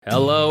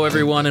Hello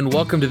everyone and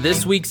welcome to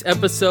this week's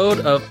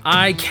episode of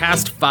I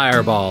Cast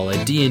Fireball,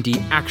 a D&D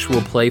actual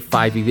play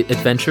 5e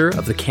adventure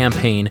of the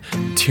campaign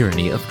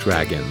Tyranny of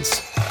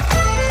Dragons.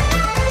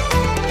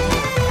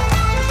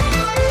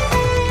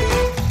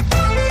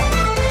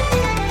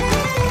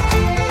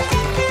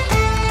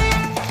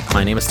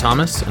 My name is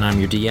Thomas and I'm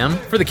your DM.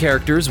 For the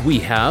characters we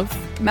have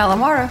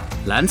Malamara,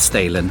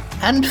 Lansdalen,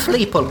 and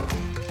Fleeple.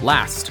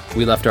 Last,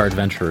 we left our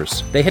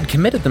adventurers. They had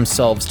committed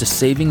themselves to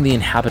saving the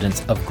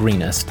inhabitants of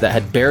Greenest that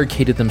had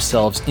barricaded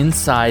themselves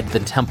inside the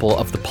temple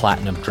of the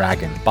Platinum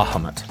Dragon,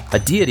 Bahamut, a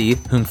deity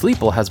whom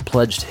Fleeple has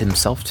pledged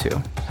himself to.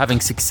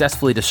 Having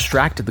successfully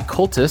distracted the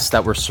cultists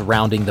that were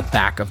surrounding the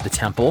back of the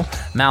temple,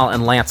 Mal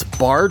and Lance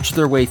barged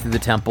their way through the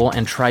temple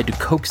and tried to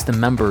coax the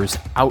members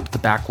out the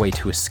back way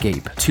to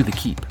escape to the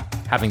keep.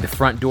 Having the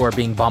front door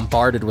being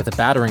bombarded with a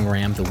battering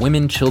ram, the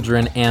women,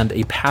 children, and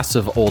a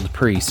passive old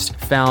priest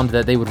found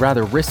that they would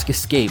rather risk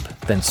escape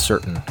than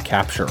certain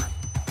capture.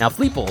 Now,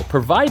 Fleeple,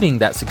 providing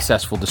that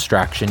successful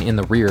distraction in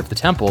the rear of the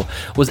temple,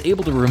 was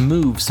able to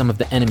remove some of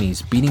the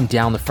enemies beating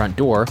down the front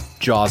door,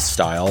 Jaws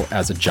style,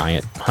 as a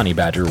giant honey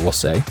badger will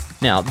say.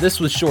 Now,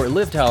 this was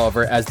short-lived,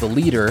 however, as the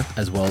leader,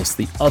 as well as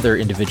the other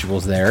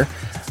individuals there,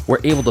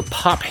 were able to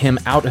pop him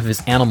out of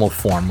his animal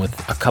form with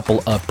a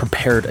couple of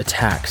prepared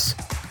attacks.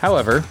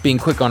 However, being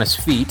quick on his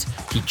feet,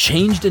 he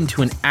changed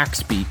into an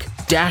axebeak,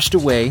 dashed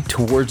away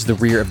towards the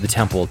rear of the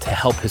temple to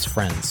help his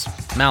friends.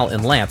 Mal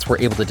and Lance were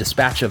able to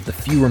dispatch of the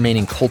few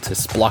remaining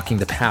cultists blocking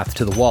the path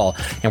to the wall,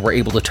 and were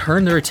able to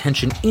turn their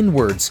attention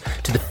inwards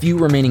to the few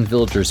remaining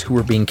villagers who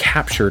were being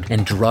captured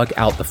and drug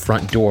out the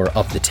front door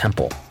of the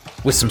temple.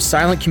 With some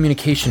silent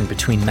communication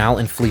between Mal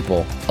and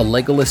Fleeple, a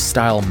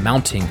Legolas-style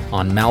mounting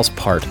on Mal's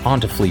part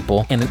onto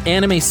Fleeple, and an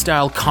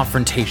anime-style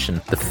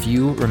confrontation, the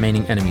few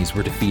remaining enemies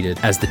were defeated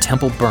as the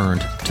temple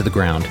burned to the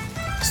ground.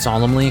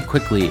 Solemnly,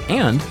 quickly,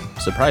 and,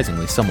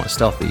 surprisingly somewhat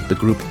stealthy, the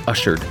group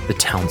ushered the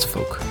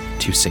townsfolk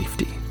to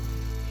safety.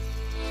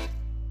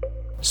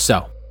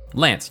 So,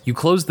 Lance, you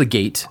closed the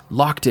gate,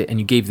 locked it, and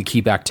you gave the key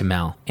back to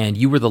Mal, and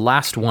you were the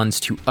last ones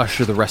to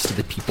usher the rest of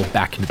the people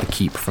back into the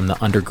keep from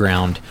the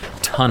underground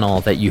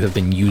tunnel that you have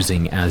been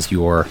using as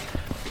your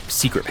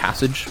secret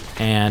passage.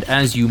 And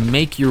as you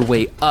make your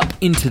way up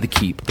into the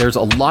keep, there's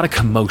a lot of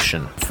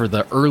commotion for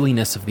the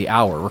earliness of the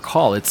hour.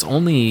 Recall, it's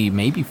only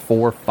maybe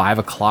 4 or 5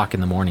 o'clock in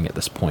the morning at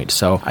this point,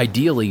 so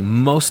ideally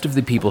most of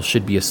the people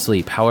should be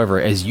asleep.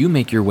 However, as you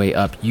make your way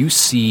up, you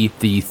see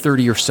the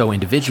 30 or so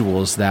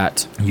individuals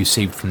that you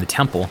saved from the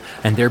temple,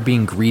 and they're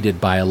being greeted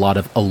by a lot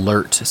of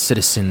alert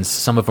citizens.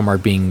 Some of them are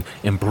being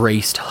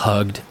embraced,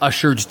 hugged,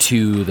 ushered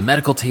to the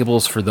medical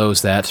tables for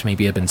those that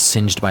maybe have been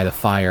singed by the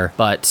fire.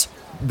 But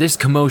this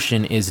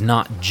commotion is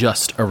not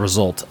just a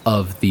result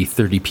of the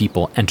 30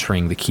 people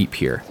entering the keep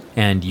here,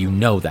 and you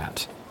know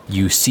that.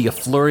 You see a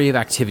flurry of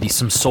activity,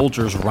 some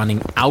soldiers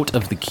running out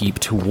of the keep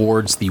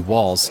towards the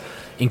walls,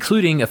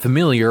 including a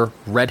familiar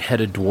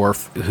red-headed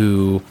dwarf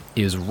who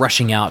is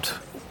rushing out,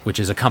 which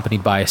is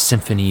accompanied by a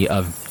symphony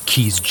of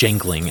keys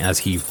jangling as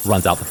he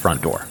runs out the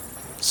front door.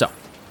 So,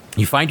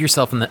 you find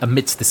yourself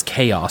amidst this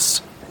chaos.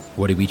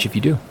 What do each of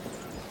you do?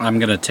 I'm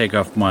going to take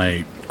off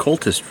my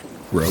cultist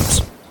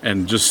robes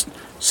and just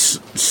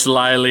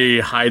slyly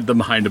hide them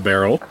behind a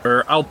barrel,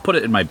 or I'll put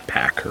it in my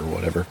pack or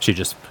whatever. So you're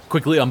just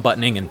quickly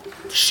unbuttoning and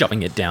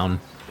shoving it down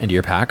into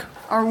your pack.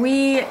 are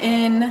we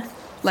in,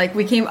 like,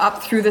 we came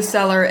up through the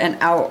cellar and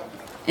out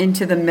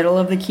into the middle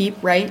of the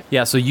keep, right?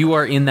 Yeah, so you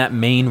are in that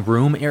main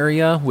room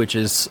area, which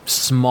is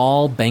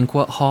small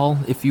banquet hall,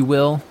 if you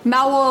will.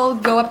 Mal will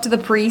go up to the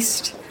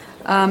priest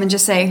and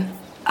just say,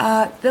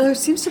 there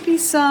seems to be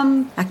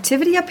some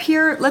activity up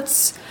here.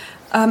 Let's,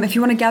 if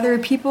you want to gather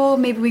your people,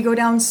 maybe we go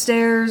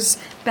downstairs,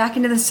 back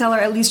into the cellar.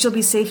 At least you'll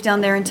be safe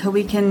down there until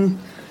we can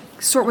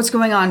sort what's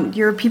going on.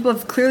 Your people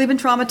have clearly been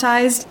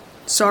traumatized.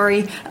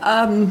 Sorry.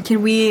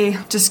 Can we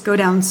just go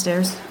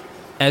downstairs?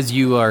 As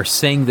you are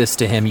saying this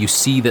to him, you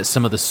see that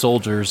some of the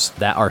soldiers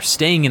that are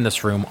staying in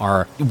this room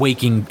are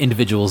waking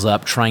individuals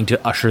up, trying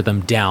to usher them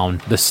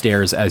down the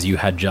stairs as you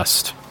had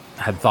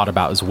thought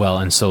about as well.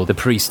 And so the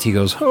priest, he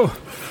goes, "Oh,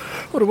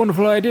 what a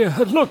wonderful idea.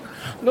 Look.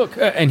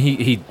 And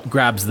he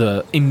grabs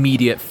the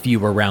immediate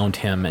few around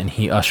him and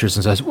he ushers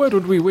and says, "Why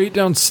don't we wait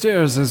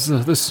downstairs as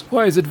this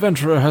wise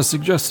adventurer has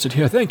suggested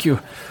here? Thank you.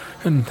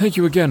 And thank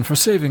you again for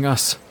saving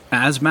us."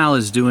 As Mal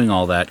is doing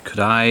all that, could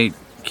I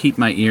keep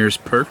my ears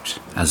perked,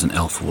 as an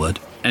elf would,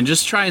 and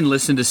just try and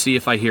listen to see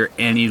if I hear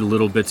any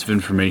little bits of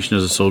information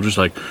as a soldier's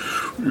like,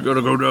 "You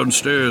gotta go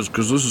downstairs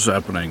because this is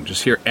happening."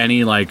 Just hear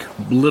any, like,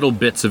 little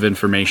bits of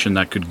information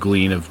that could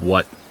glean of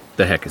what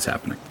the heck is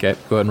happening. Okay,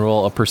 go ahead and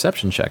roll a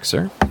perception check,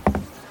 sir.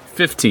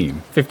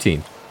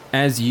 15.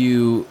 As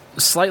you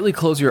slightly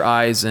close your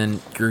eyes and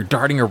you're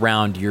darting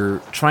around,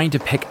 you're trying to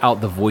pick out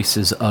the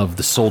voices of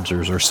the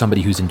soldiers or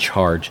somebody who's in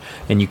charge.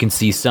 And you can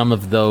see some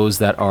of those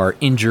that are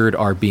injured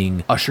are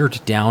being ushered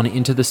down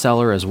into the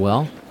cellar as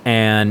well.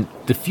 And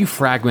the few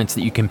fragments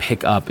that you can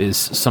pick up is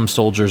some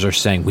soldiers are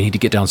saying, "We need to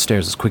get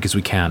downstairs as quick as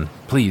we can.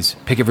 Please,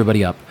 pick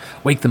everybody up.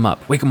 Wake them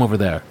up. Wake them over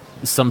there."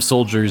 Some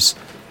soldiers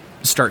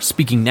start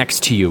speaking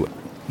next to you.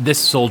 This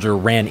soldier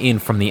ran in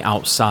from the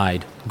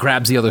outside,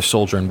 grabs the other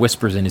soldier and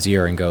whispers in his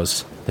ear and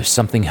goes, "There's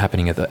something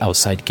happening at the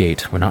outside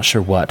gate. We're not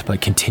sure what, but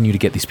continue to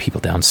get these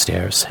people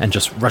downstairs," and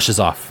just rushes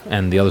off.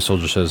 And the other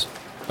soldier says,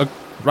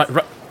 right,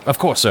 of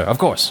course, sir, of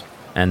course.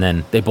 And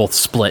then they both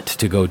split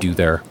to go do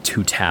their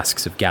 2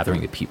 tasks of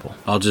gathering the people.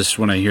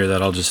 When I hear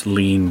that, I'll just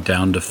lean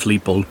down to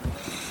Fleeple.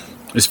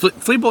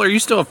 Fleeple, are you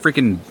still a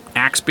freaking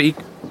axe beak?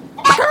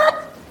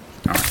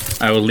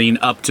 I will lean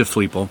up to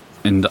Fleeple,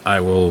 and I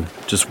will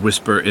just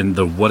whisper in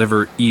the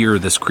whatever ear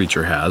this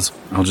creature has.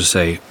 I'll just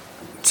say,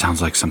 "It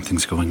sounds like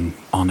something's going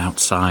on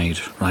outside,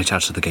 right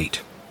out of the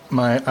gate."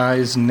 My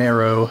eyes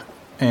narrow,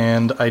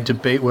 and I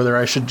debate whether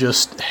I should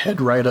just head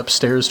right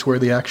upstairs to where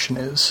the action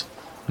is.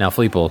 Now,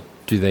 Fleeple,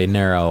 do they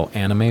narrow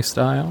anime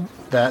style?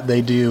 That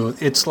they do.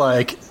 It's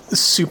like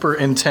super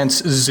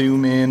intense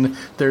zoom in.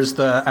 There's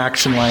the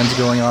action lines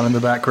going on in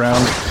the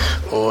background.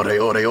 Ore,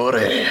 ore,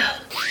 ore.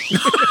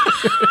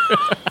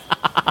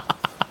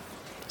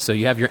 So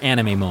you have your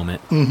anime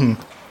moment. Mm-hmm.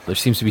 There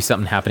seems to be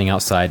something happening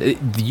outside.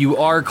 You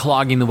are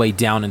clogging the way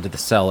down into the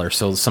cellar,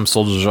 so some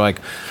soldiers are like,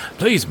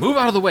 "Please, move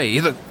out of the way.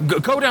 Either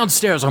go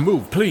downstairs or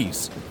move,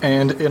 please."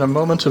 And in a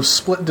moment of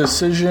split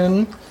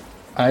decision,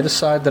 I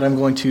decide that I'm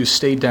going to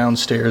stay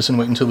downstairs and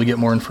wait until we get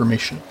more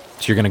information.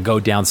 So you're going to go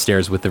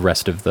downstairs with the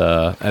rest of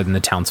the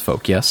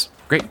townsfolk, yes?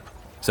 Great.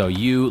 So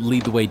you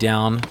lead the way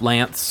down.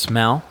 Lance,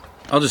 Mal?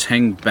 I'll just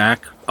hang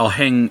back. I'll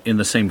hang in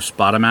the same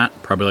spot I'm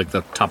at, probably like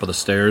the top of the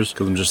stairs,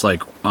 because I'm just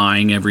like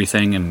eyeing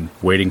everything and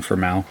waiting for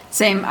Mal.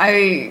 Same.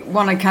 I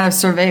want to kind of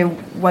survey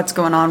what's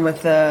going on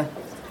with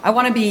I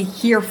want to be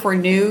here for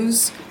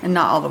news and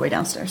not all the way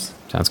downstairs.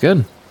 Sounds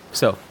good.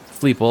 So,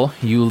 Fleeple,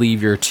 you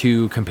leave your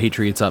 2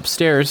 compatriots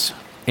upstairs,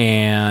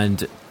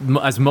 and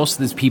as most of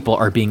these people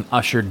are being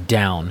ushered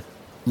down,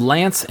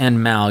 Lance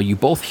and Mal, you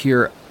both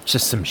hear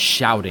just some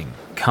shouting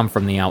come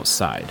from the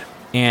outside.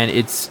 And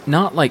it's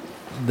not like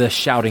the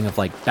shouting of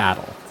like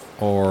battle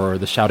or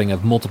the shouting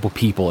of multiple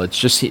people.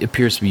 It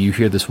appears to be you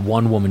hear this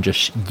one woman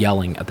just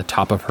yelling at the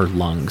top of her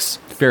lungs,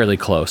 fairly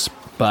close,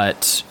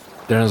 but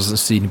there doesn't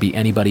seem to be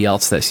anybody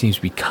else that seems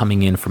to be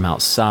coming in from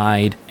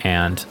outside,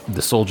 and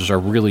the soldiers are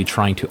really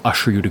trying to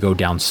usher you to go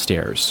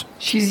downstairs.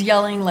 She's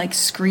yelling like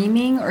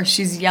screaming, or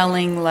she's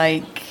yelling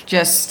like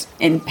just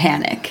in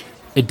panic?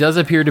 It does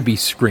appear to be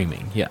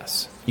screaming,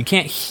 yes. You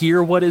can't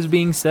hear what is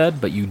being said,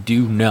 but you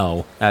do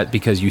know,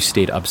 because you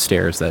stayed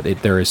upstairs, that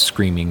there is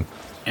screaming.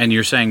 And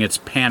you're saying it's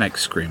panic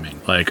screaming,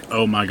 like,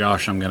 "Oh my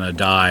gosh, I'm gonna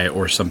die,"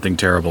 or something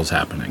terrible's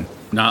happening.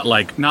 Not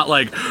like, "I'm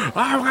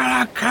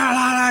gonna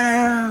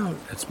kill you."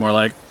 It's more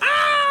like,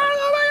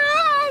 "Oh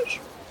my gosh."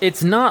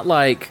 It's not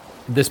like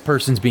this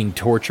person's being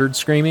tortured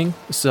screaming,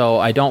 so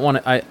I don't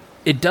want to.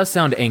 It does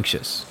sound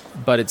anxious,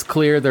 but it's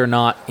clear they're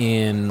not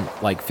in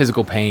like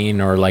physical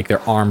pain or like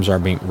their arms are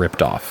being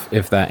ripped off,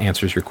 if that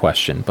answers your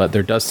question. But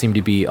there does seem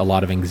to be a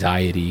lot of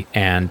anxiety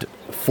and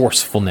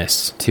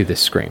forcefulness to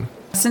this scream.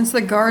 Since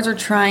the guards are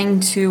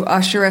trying to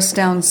usher us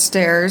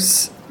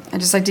downstairs,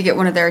 I'd just like to get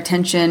one of their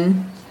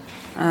attention.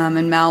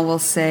 And Mal will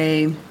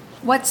say,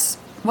 What's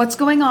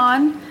going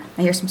on?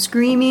 I hear some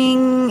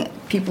screaming.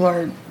 People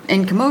are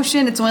in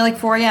commotion. It's only like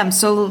 4 a.m.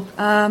 So,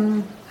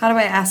 how do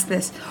I ask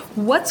this?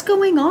 What's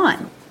going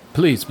on?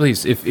 Please,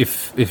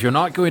 if you're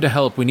not going to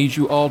help, we need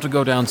you all to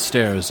go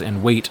downstairs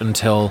and wait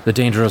until the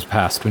danger has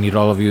passed. We need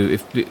all of you.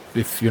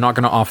 If you're not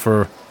going to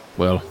offer,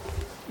 well,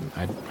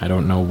 I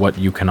don't know what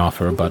you can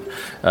offer, but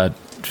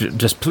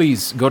just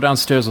please go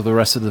downstairs with the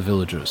rest of the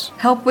villagers.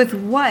 Help with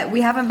what?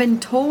 We haven't been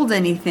told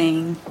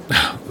anything.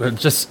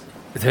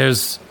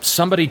 There's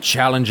somebody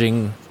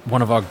challenging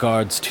one of our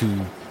guards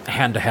to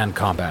hand-to-hand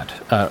combat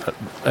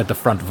at the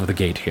front of the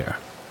gate here.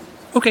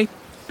 Okay.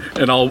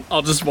 And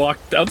I'll just walk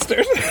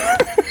downstairs.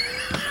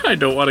 I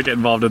don't want to get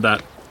involved in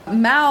that.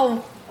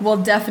 Mal will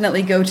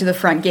definitely go to the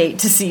front gate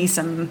to see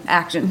some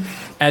action.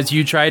 As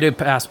you try to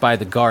pass by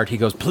the guard, he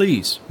goes,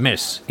 "Please,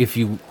 miss, if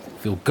you'll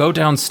go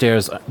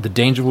downstairs, the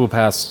danger will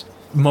pass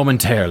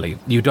momentarily.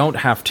 You don't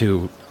have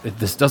to.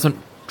 This doesn't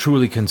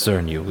truly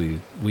concern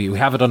you. We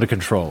have it under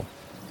control."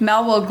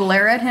 Mal will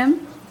glare at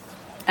him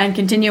and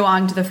continue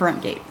on to the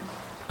front gate.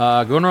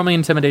 Go and roll me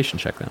an intimidation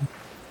check then.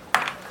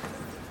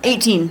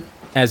 18.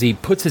 As he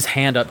puts his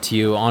hand up to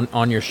you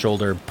on your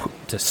shoulder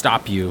to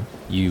stop you,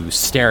 you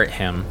stare at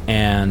him.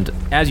 And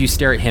as you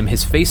stare at him,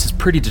 his face is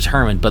pretty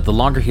determined, but the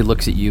longer he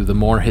looks at you, the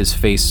more his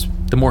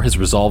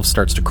resolve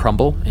starts to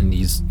crumble. And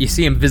you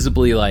see him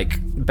visibly, like,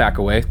 back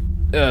away.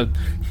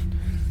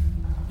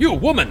 You,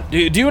 woman, do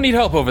you need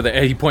help over there?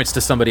 And he points to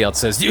somebody else,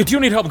 says, do you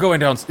need help going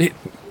down?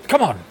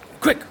 Come on,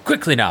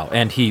 quickly now.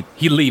 And he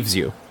leaves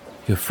you.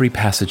 You have free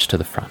passage to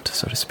the front,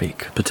 so to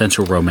speak.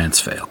 Potential romance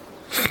fail.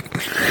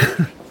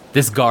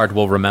 This guard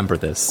will remember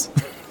this.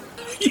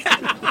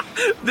 Yeah,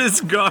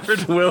 this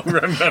guard will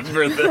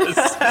remember this.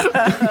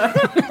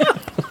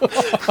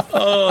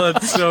 Oh,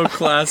 that's so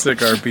classic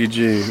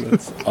RPG.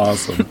 That's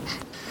awesome.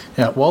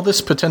 Yeah, while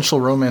this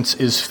potential romance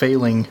is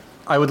failing,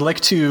 I would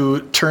like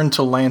to turn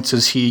to Lance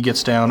as he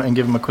gets down and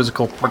give him a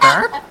quizzical.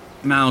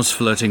 Mal's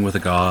flirting with a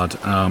guard.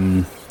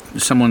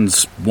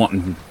 Someone's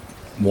wanting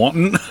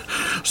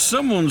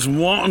Someone's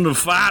wanting to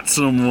fight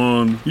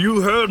someone.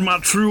 You heard my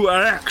true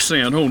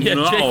accent. Oh, Yeah,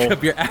 no.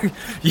 Jacob,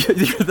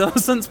 that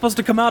wasn't supposed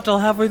to come out till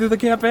halfway through the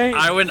campaign.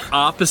 I went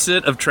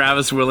opposite of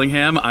Travis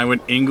Willingham. I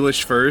went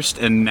English first,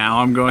 and now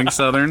I'm going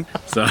Southern.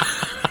 So,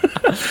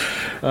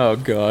 Oh,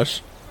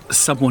 gosh.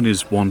 someone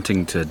is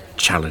wanting to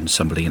challenge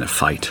somebody in a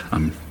fight.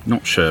 I'm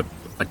not sure.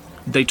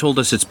 They told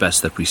us it's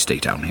best that we stay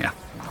down here.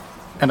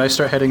 And I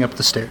start heading up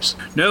the stairs.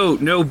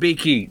 No,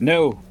 Beaky,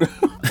 no.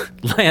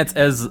 Lance,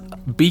 as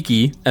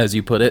Beaky, as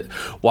you put it,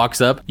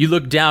 walks up, you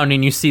look down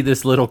and you see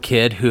this little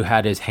kid who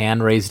had his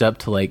hand raised up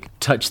to, like,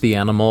 touch the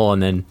animal,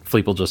 and then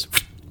Fleeple just...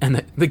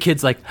 And the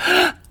kid's like,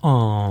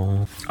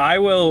 oh. I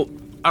will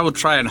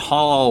try and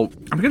haul...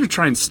 I'm going to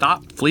try and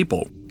stop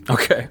Fleeple.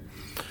 Okay.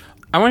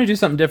 I want to do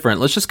something different.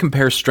 Let's just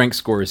compare strength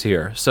scores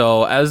here.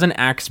 So, as an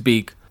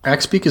Axebeak...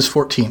 Axebeak is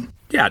 14.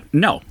 Yeah,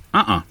 no.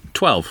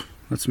 12.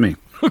 That's me.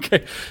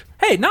 Okay.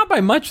 Hey, not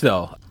by much,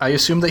 though. I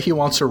assume that he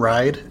wants a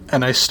ride,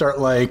 and I start,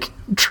 like,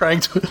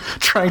 trying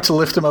to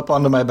lift him up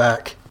onto my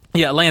back.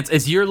 Yeah, Lance,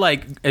 as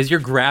you're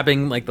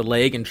grabbing, like, the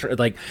leg and,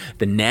 like,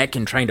 the neck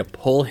and trying to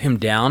pull him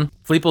down,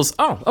 Fleeple's,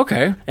 oh,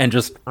 okay, and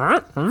just...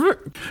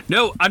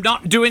 No, I'm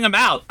not doing him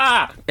out.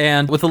 Ah!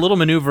 And with a little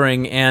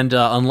maneuvering, and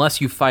unless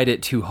you fight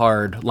it too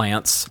hard,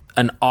 Lance,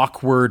 an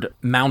awkward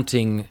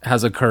mounting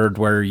has occurred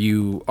where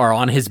you are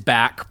on his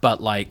back,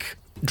 but, like,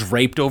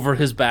 draped over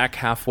his back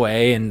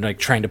halfway and, like,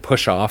 trying to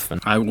push off. And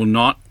I will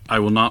not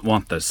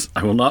want this.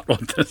 I will not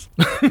want this.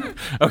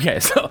 okay,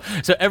 so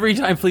every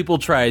time Fleeple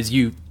tries,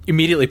 you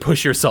immediately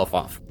push yourself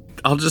off.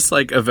 I'll just,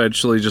 like,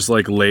 eventually just,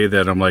 like, lay there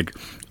and I'm like,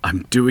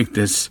 I'm doing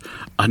this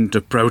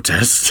under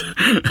protest.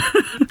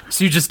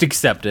 So you just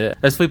accept it.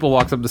 As Fleeple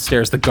walks up the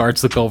stairs, the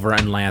guards look over,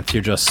 and Lance,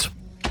 you're just...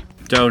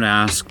 Don't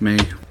ask me.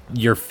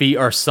 Your feet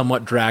are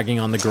somewhat dragging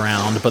on the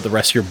ground, but the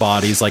rest of your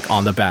body's, like,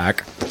 on the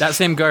back. That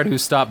same guard who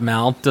stopped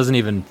Mal doesn't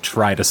even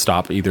try to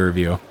stop either of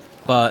you.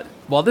 But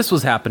while this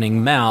was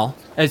happening, Mal,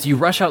 as you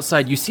rush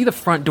outside, you see the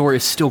front door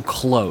is still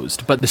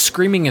closed, but the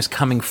screaming is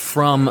coming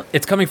from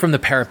the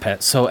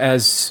parapet. So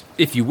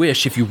if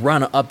you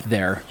run up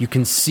there, you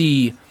can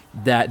see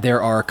that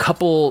there are a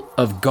couple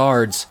of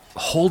guards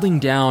holding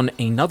down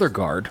another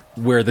guard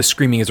where the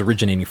screaming is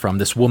originating from.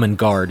 This woman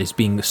guard is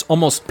being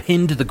almost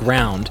pinned to the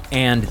ground,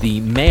 and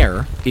the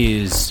mayor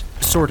is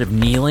sort of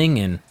kneeling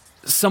and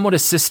somewhat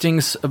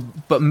assisting,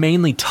 but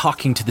mainly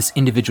talking to this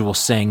individual,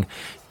 saying,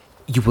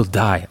 "You will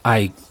die.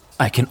 I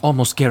can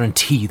almost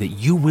guarantee that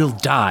you will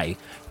die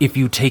if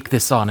you take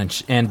this on."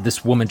 And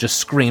this woman just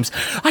screams,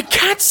 "I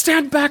can't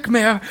stand back,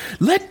 Mayor.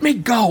 Let me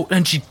go."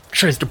 And she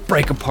tries to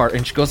break apart,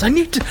 and she goes, I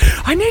need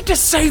to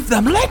save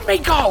them. Let me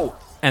go.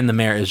 And the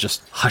mayor is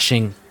just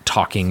hushing,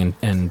 talking,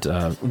 and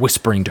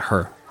whispering to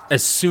her.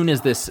 As soon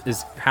as this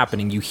is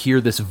happening, you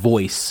hear this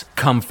voice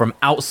come from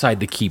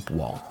outside the keep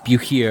wall. You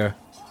hear,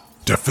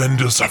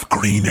 "Defenders of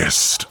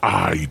Greenest,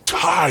 I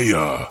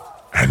tire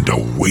and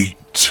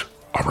await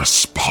a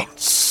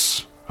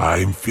response.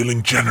 I'm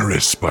feeling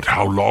generous, but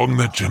how long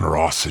that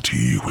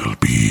generosity will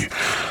be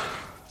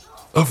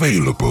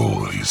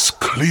available is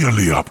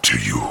clearly up to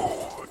you."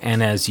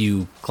 And as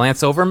you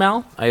glance over,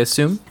 Mal, I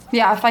assume?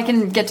 Yeah, if I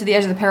can get to the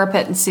edge of the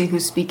parapet and see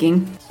who's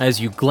speaking. As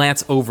you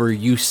glance over,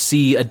 you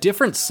see a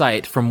different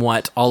sight from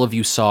what all of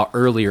you saw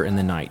earlier in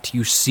the night.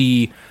 You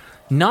see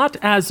not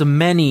as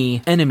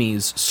many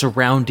enemies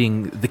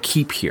surrounding the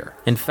keep here.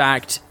 In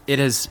fact, it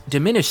has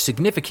diminished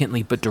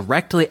significantly, but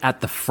directly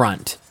at the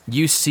front,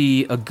 you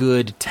see a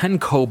good 10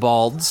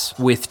 kobolds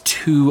with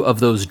 2 of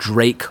those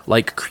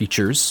drake-like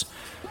creatures.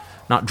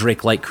 Not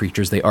drake-like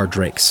creatures, they are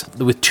drakes.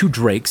 With 2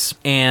 drakes,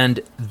 and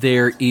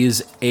there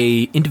is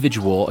a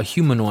individual, a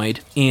humanoid,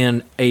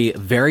 in a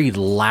very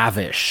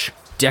lavish,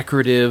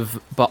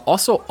 decorative, but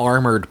also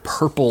armored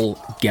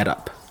purple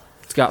getup.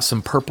 It's got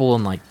some purple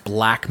and, like,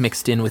 black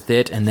mixed in with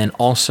it, and then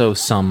also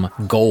some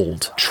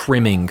gold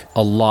trimming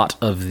a lot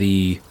of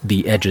the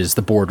edges,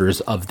 the borders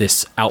of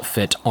this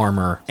outfit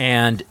armor.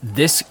 And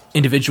this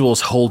individual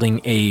is holding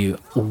a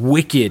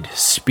wicked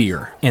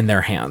spear in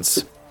their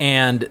hands.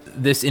 And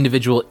this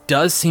individual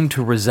does seem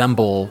to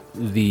resemble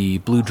the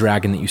blue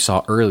dragon that you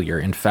saw earlier.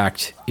 In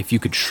fact, if you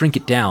could shrink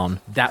it down,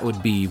 that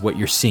would be what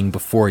you're seeing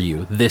before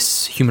you.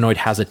 This humanoid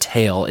has a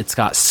tail. It's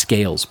got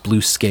scales,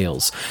 blue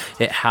scales.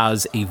 It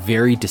has a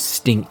very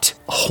distinct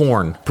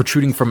horn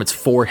protruding from its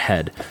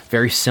forehead,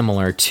 very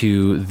similar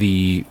to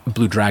the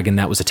blue dragon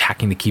that was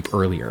attacking the keep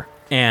earlier.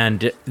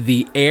 And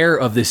the air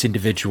of this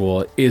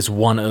individual is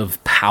one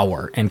of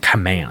power and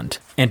command.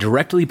 And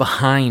directly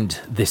behind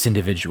this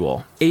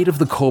individual, 8 of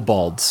the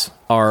kobolds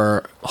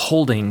are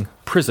holding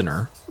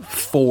prisoner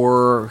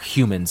 4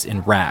 humans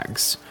in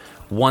rags.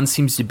 One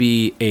seems to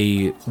be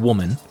a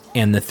woman,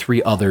 and the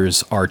 3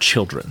 others are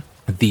children.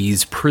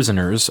 These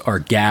prisoners are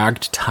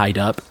gagged, tied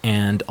up,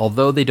 and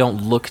although they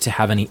don't look to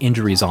have any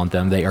injuries on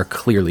them, they are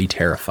clearly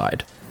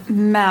terrified.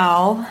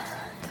 Mal,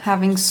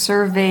 having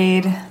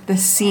surveyed the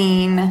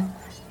scene,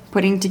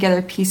 putting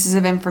together pieces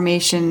of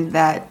information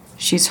that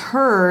she's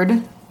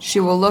heard, she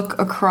will look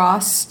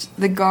across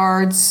the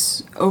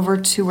guards over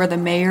to where the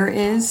mayor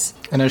is.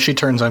 And as she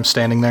turns, I'm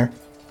standing there.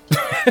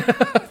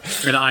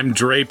 And I'm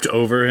draped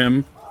over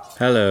him.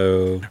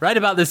 Hello. Right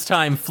about this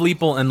time,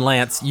 Fleeple and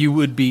Lance, you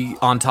would be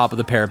on top of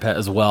the parapet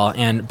as well,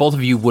 and both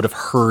of you would have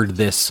heard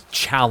this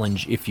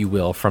challenge, if you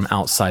will, from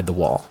outside the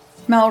wall.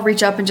 Mal will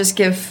reach up and just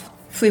give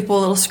Fleeple a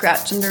little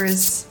scratch under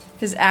his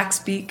axe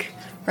beak,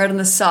 right on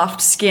the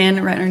soft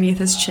skin, right underneath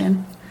his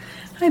chin.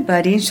 Hi,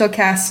 buddy. She'll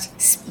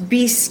cast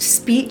Beast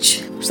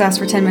Speech, which lasts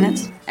for 10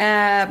 minutes.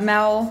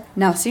 Mal,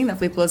 now seeing that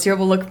Fleeple is here,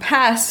 will look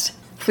past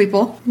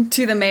Fleeple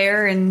to the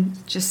mayor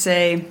and just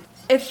say,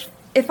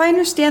 If I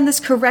understand this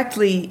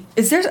correctly,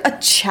 is there a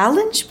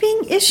challenge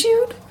being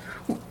issued?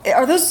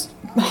 Are those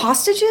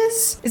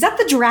hostages? Is that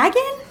the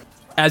dragon?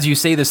 As you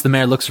say this, the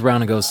mayor looks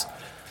around and goes,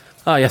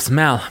 "Oh, yes,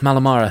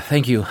 Malamara,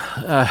 thank you.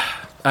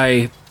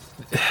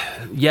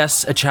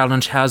 Yes, a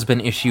challenge has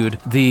been issued.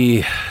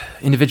 The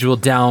individual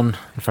down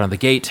in front of the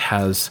gate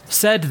has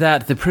said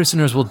that the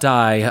prisoners will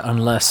die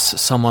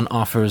unless someone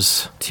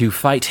offers to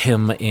fight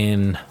him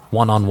in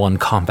one-on-one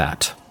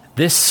combat.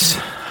 This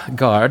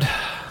guard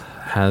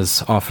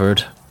has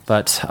offered,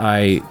 but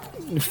I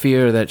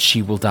fear that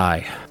she will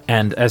die."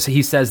 And as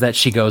he says that,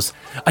 she goes,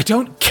 "I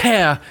don't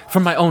care for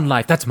my own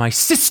life. That's my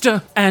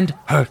sister and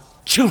her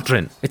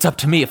children. It's up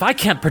to me. If I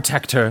can't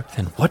protect her,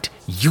 then what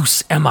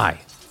use am I?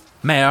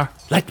 Mayor,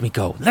 let me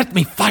go. Let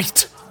me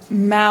fight."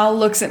 Mal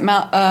looks at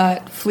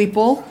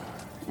Fleeple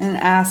and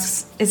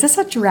asks, "Is this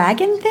a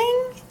dragon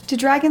thing? Do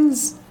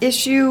dragons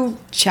issue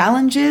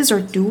challenges or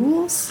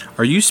duels?"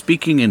 Are you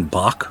speaking in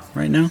Bach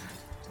right now?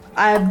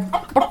 I'm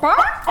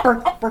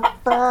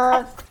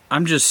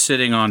just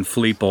sitting on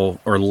Fleeple,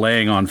 or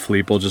laying on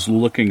Fleeple, just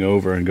looking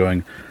over and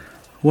going,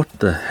 what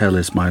the hell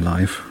is my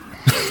life?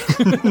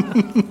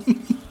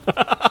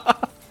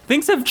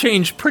 Things have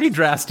changed pretty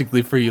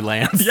drastically for you,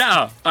 Lance.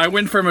 Yeah, I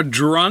went from a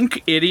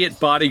drunk idiot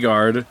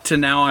bodyguard to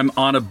now I'm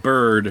on a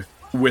bird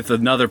with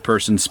another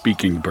person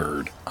speaking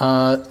bird.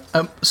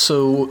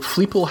 So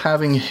Fleeple,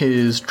 having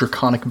his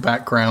draconic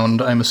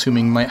background, I'm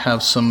assuming might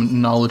have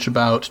some knowledge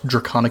about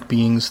draconic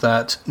beings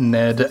that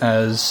Ned,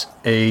 as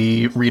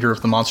a reader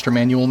of the monster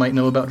manual, might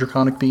know about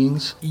draconic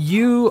beings.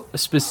 You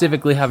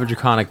specifically have a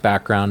draconic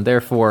background,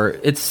 therefore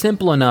it's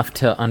simple enough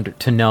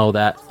to know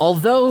that,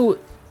 although,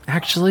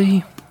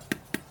 actually,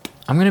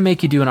 I'm going to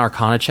make you do an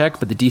Arcana check,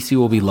 but the DC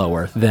will be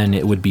lower than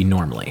it would be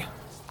normally.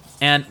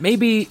 And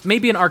maybe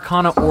an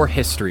Arcana or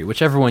History,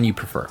 whichever one you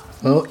prefer.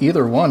 Well,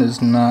 either one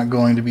is not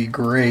going to be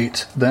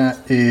great.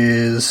 That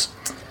is...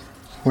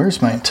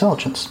 Where's my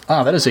intelligence?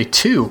 That is a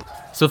 2.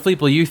 So,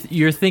 Fleeple,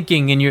 you're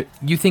thinking, and you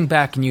think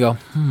back and you go,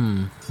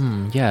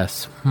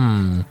 yes,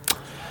 Mal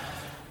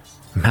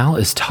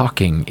is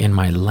talking in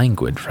my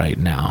language right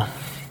now.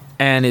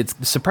 And it's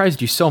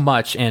surprised you so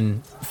much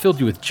and filled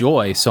you with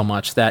joy so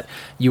much that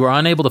you are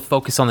unable to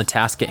focus on the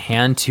task at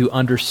hand to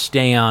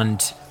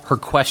understand her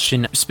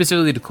question,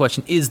 specifically the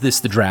question, is this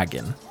the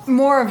dragon?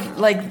 More of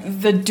like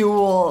the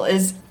duel,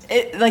 is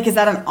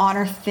that an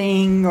honor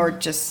thing or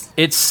just...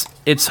 It's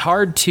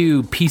hard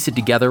to piece it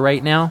together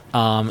right now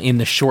in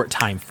the short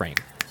time frame.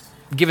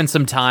 Given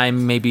some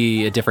time,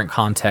 maybe a different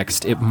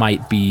context, it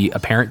might be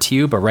apparent to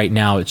you, but right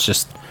now it's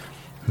just,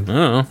 I don't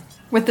know.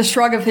 With the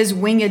shrug of his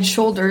winged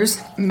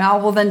shoulders, Mal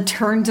will then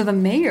turn to the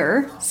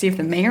mayor, see if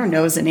the mayor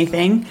knows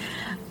anything.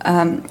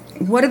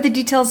 What are the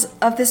details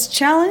of this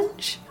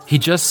challenge? He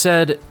just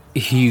said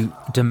he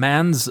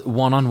demands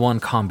one-on-one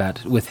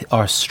combat with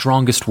our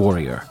strongest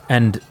warrior,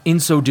 and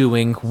in so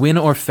doing, win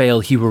or fail,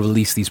 he will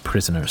release these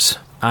prisoners.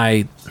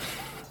 I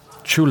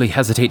truly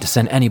hesitate to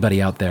send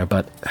anybody out there,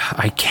 but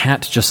I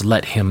can't just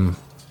let him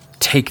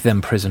take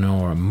them prisoner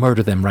or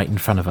murder them right in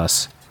front of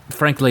us.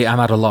 Frankly, I'm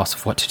at a loss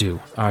of what to do.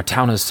 Our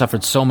town has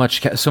suffered so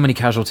many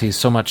casualties,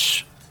 so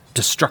much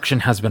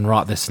destruction has been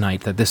wrought this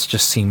night that this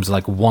just seems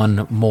like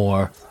one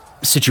more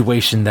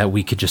situation that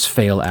we could just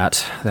fail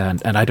at,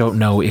 and I don't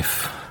know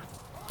if...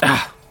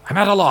 I'm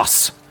at a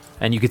loss.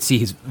 And you could see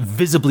he's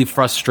visibly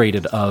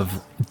frustrated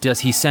of,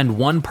 does he send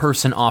one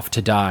person off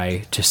to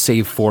die to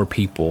save 4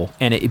 people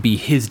and it be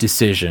his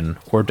decision,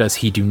 or does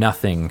he do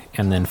nothing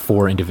and then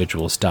 4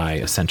 individuals die,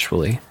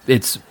 essentially?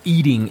 It's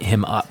eating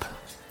him up.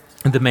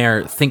 The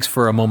mayor thinks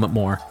for a moment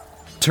more,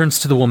 turns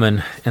to the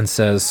woman and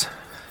says,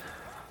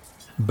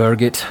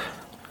 Birgit,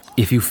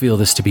 if you feel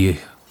this to be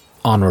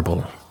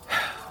honorable,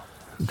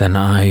 then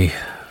I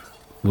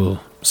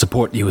will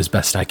support you as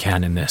best I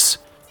can in this.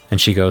 And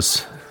she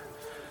goes,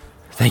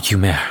 Thank you,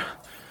 Mayor.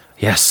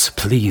 Yes,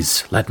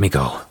 please, let me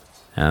go.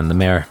 And the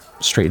mayor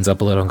straightens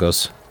up a little and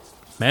goes,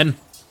 Men,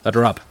 let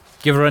her up.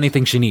 Give her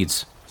anything she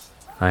needs.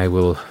 I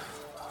will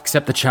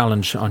accept the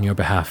challenge on your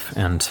behalf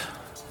and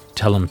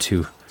tell him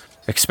to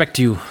expect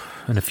you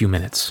in a few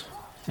minutes.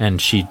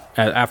 And she,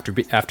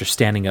 after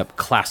standing up,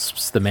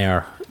 clasps the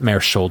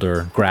mayor's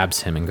shoulder,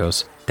 grabs him and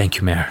goes, Thank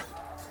you, Mayor.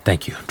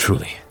 Thank you,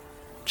 truly.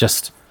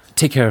 Just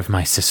take care of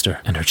my sister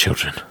and her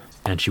children.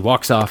 And she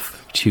walks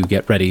off to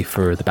get ready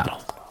for the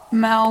battle.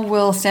 Mal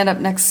will stand up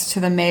next to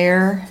the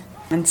mayor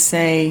and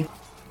say,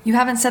 You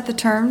haven't set the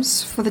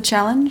terms for the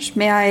challenge.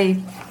 May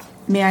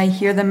I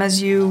hear them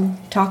as you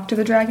talk to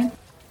the dragon?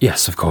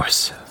 Yes, of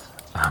course.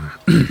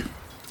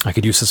 I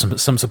could use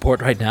some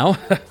support right now.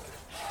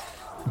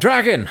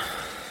 Dragon,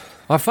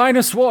 our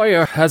finest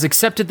warrior has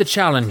accepted the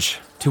challenge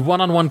to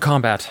one-on-one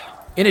combat.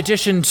 In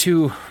addition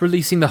to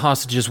releasing the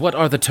hostages, what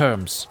are the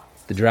terms?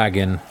 The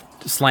dragon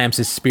slams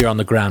his spear on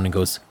the ground and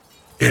goes,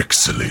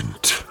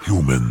 Excellent,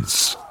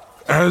 humans.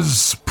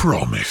 As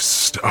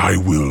promised, I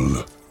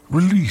will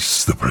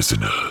release the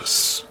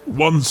prisoners.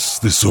 Once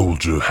the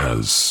soldier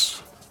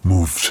has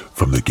moved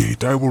from the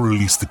gate, I will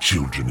release the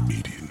children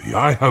immediately.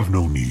 I have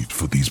no need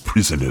for these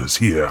prisoners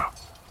here.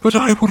 But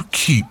I will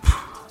keep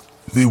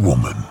the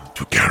woman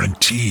to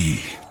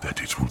guarantee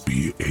that it will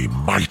be a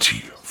mighty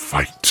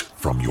fight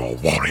from your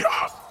warrior.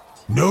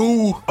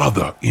 No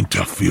other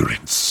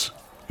interference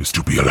is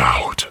to be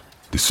allowed.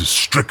 This is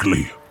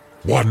strictly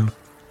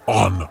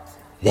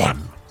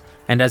one-on-one.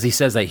 And as he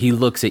says that, he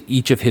looks at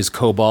each of his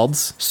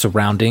kobolds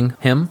surrounding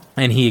him,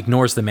 and he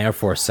ignores the mayor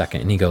for a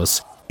second, and he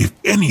goes, If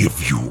any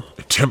of you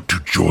attempt to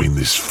join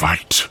this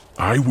fight,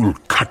 I will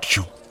cut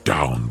you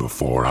down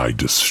before I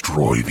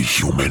destroy the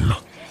human.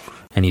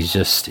 and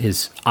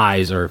his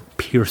eyes are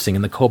piercing,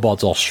 and the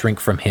kobolds all shrink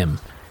from him.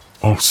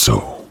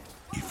 Also,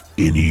 if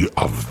any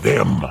of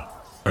them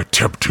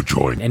attempt to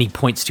join, And he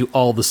points to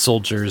all the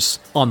soldiers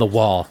on the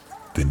wall.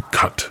 then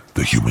cut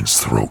the human's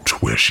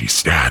throat where she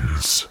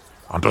stands.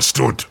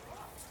 Understood?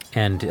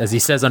 And as he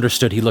says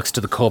understood, he looks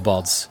to the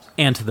kobolds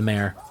and to the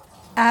mayor.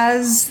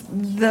 As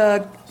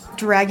the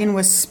dragon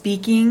was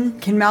speaking,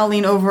 can Mal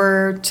lean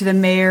over to the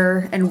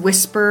mayor and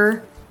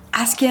whisper,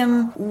 ask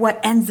him what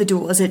ends the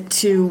duel? Is it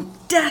to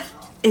death?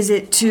 Is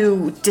it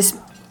to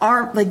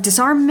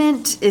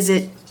disarmament? Is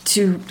it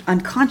to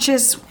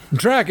unconscious?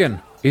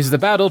 Dragon, is the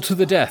battle to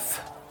the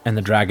death? And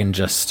the dragon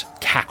just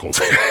cackles.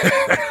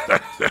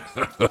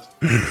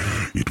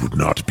 It would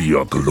not be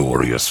a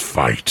glorious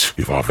fight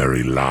if our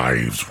very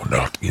lives were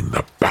not in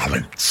the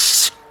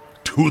balance.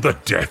 To the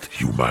death,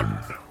 human.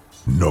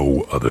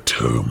 No other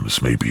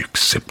terms may be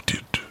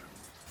accepted.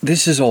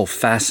 This is all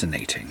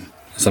fascinating,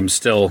 as I'm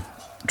still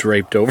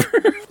draped over.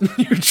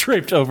 You're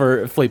draped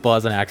over Fleetball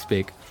as an axe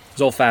beak.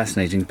 It's all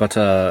fascinating, but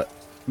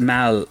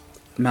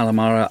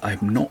Malamara,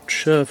 I'm not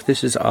sure if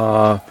this is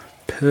our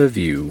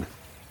purview.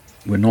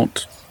 We're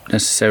not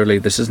necessarily,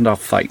 this isn't our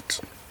fight.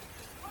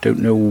 Don't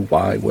know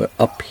why we're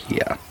up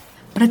here.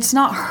 But it's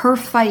not her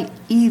fight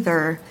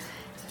either.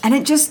 And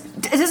it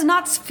does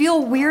not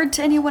feel weird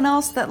to anyone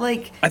else that,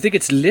 like... I think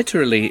it's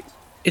literally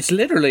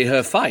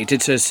her fight.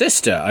 It's her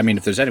sister. I mean,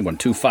 if there's anyone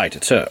to fight,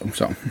 it's her.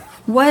 So,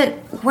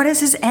 What is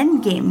his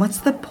end game? What's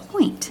the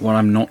point? well,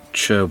 I'm not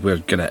sure we're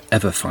gonna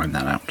ever find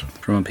that out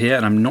from up here,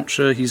 and I'm not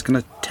sure he's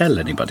gonna tell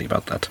anybody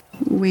about that.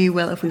 We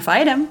will if we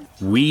fight him.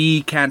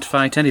 We can't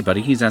fight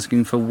anybody. He's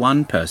asking for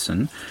one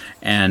person,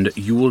 and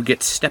you will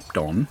get stepped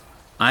on.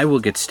 I will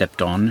get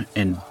stepped on,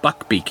 and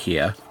Buckbeak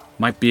here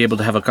might be able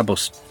to have a couple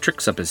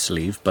tricks up his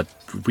sleeve, but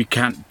we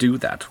can't do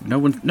that. No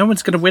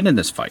one's going to win in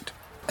this fight.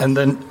 And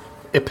then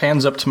it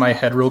pans up to my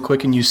head real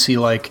quick, and you see,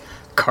 like,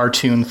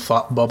 cartoon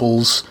thought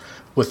bubbles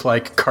with,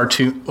 like,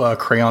 cartoon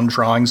crayon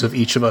drawings of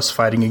each of us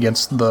fighting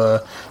against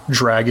the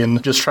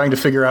dragon, just trying to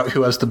figure out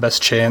who has the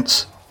best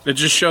chance. It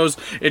just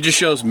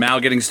shows Mal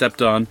getting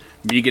stepped on,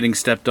 me getting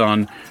stepped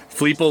on,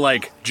 Fleeple,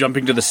 like,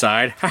 jumping to the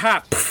side. Haha,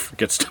 poof,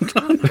 gets stepped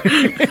on.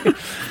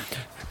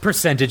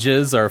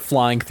 Percentages are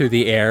flying through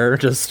the air,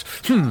 just,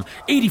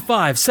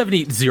 85,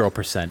 70,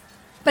 0%.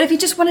 But if he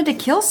just wanted to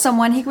kill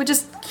someone, he would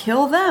just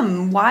kill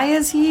them. Why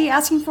is he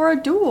asking for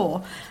a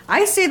duel?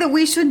 I say that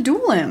we should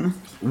duel him.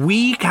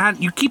 We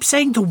can't, you keep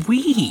saying the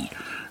we.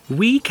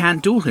 We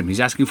can't duel him. He's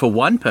asking for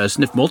one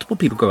person. If multiple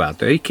people go out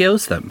there, he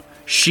kills them.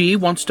 She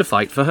wants to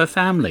fight for her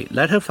family.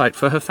 Let her fight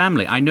for her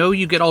family. I know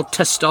you get all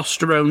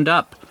testosteroned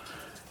up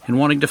in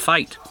wanting to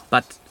fight,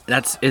 but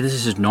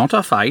this is not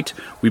a fight.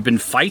 We've been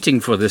fighting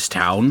for this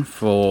town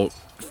for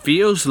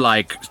feels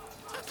like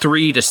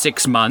 3 to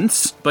 6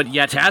 months, but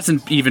yet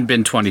hasn't even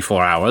been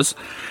 24 hours.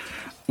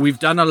 We've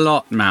done a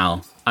lot,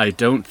 Mal. I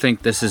don't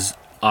think this is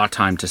our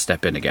time to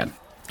step in again.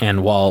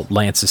 And while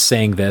Lance is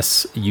saying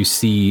this, you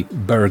see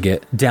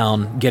Birgit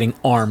down getting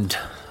armed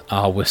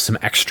with some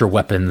extra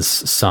weapons,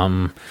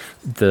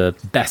 the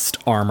best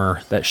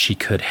armor that she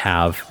could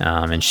have,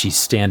 and she's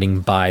standing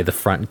by the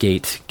front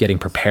gate getting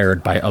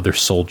prepared by other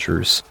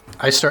soldiers.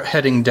 I start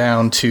heading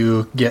down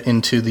to get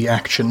into the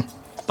action.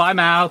 Bye,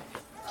 Mal.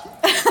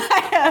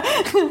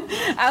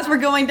 As we're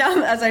going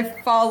down, as I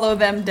follow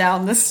them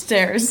down the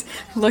stairs,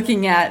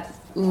 looking at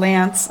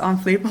Lance on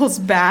Fleeple's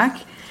back,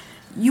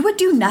 you would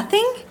do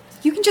nothing?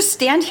 You can just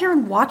stand here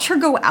and watch her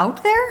go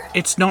out there?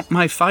 It's not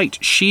my fight.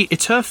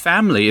 It's her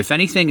family. If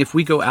anything, if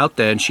we go out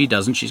there and she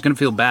doesn't, she's going to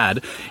feel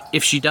bad.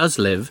 If she does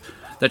live,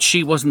 that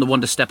she wasn't the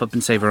one to step up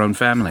and save her own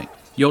family.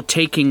 You're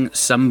taking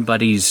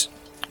somebody's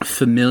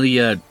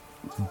familiar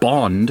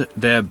bond,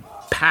 their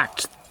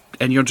pact,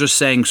 and you're just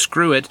saying,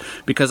 screw it,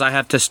 because I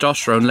have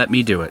testosterone, let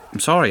me do it. I'm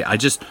sorry,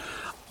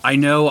 I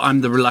know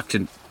I'm the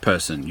reluctant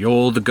person.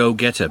 You're the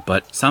go-getter,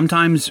 but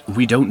sometimes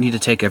we don't need to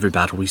take every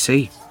battle we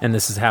see. And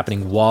this is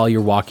happening while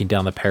you're walking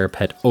down the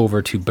parapet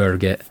over to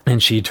Birgit.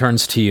 And she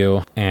turns to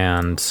you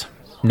and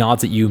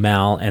nods at you,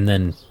 Mal, and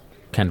then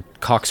kind of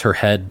cocks her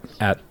head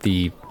at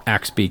the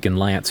Axebeak and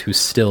Lance, who's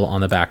still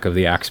on the back of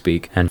the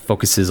Axebeak, and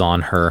focuses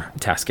on her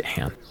task at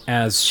hand.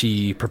 As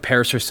she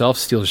prepares herself,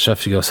 steals her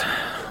stuff, she goes,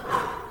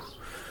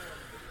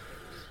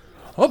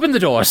 "Open the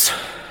doors."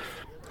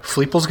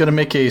 Fleeple's going to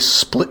make a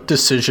split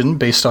decision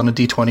based on a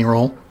d20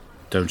 roll.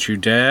 Don't you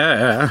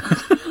dare.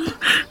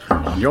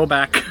 You're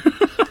back.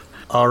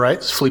 All right,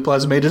 Fleeple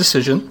has made a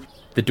decision.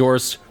 The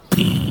doors,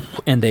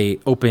 and they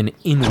open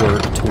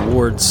inward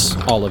towards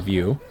all of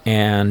you,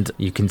 and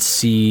you can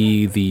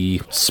see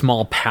the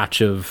small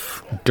patch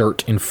of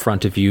dirt in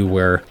front of you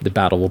where the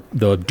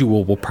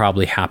duel will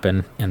probably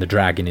happen, and the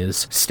dragon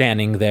is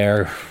standing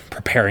there,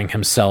 preparing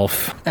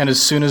himself. And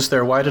as soon as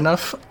they're wide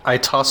enough, I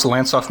toss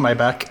Lance off my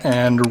back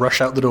and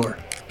rush out the door.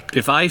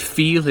 If I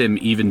feel him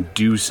even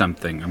do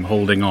something, I'm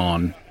holding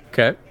on.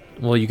 Okay.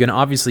 Well, you can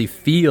obviously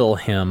feel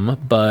him,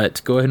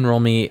 but go ahead and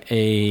roll me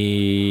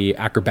a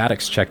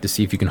acrobatics check to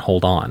see if you can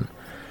hold on.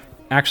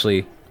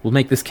 Actually, we'll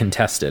make this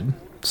contested.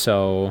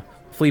 So,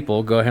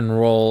 Fleeple, go ahead and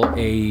roll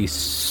a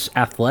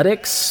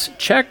athletics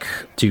check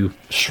to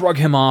shrug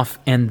him off,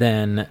 and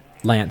then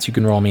Lance, you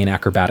can roll me an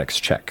acrobatics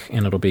check,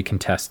 and it'll be a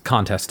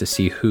contest to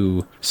see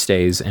who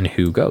stays and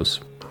who goes.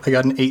 I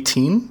got an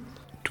 18.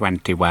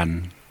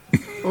 21.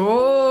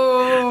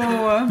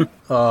 Oh.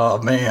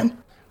 Oh, man.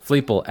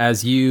 Fleeple,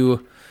 as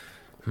you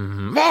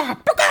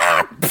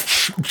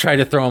try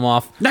to throw him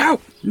off, No!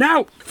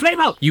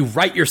 Fleeple! you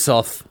right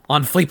yourself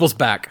on Fleeple's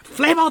back.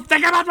 Fleeple,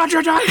 think about what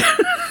you're doing!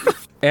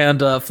 And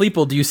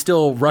Fleeple, do you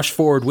still rush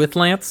forward with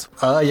Lance?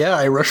 Yeah,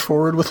 I rush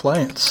forward with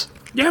Lance.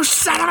 You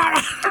son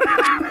of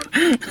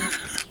a...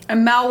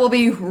 And Mal will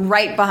be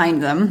right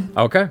behind them.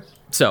 Okay.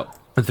 So,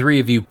 the three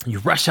of you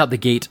rush out the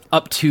gate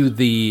up to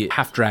the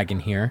half-dragon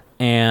here,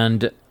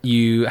 and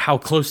how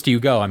close do you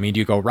go? I mean, do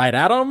you go right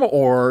at him,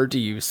 or do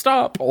you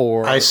stop,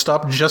 or... I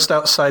stop just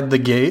outside the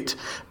gate,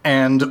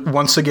 and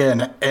once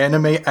again,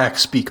 anime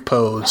Axebeak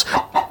pose.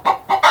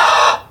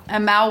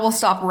 And Mal will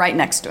stop right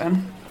next to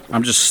him.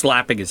 I'm just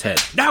slapping his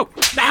head. No!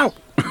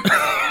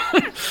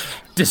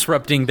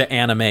 Disrupting the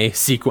anime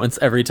sequence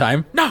every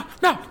time. No!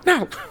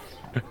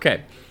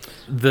 Okay.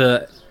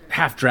 The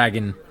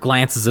half-dragon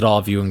glances at all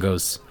of you and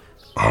goes,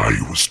 I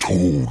was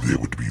told there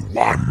would be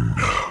one,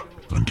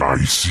 and I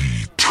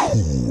see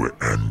two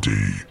and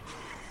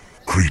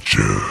a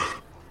creature.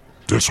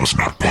 This was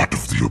not part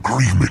of the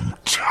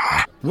agreement.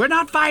 We're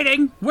not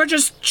fighting. We're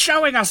just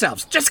showing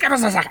ourselves. Just give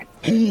us a second.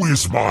 Who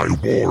is my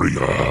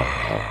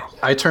warrior?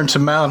 I turn to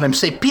Mal and I'm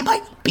saying, be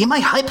my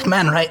hype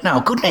man right now,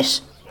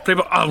 goodness.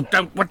 Fleeple, oh,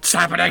 don't, what's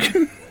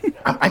happening?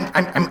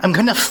 I'm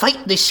gonna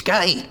fight this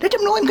guy. Let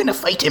him know I'm gonna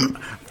fight him.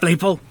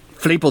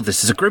 Fleeple,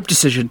 this is a group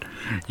decision.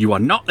 You are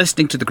not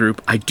listening to the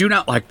group. I do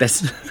not like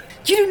this.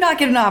 You do not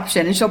get an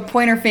option. And she'll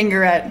point her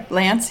finger at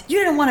Lance. You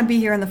didn't want to be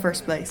here in the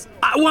first place.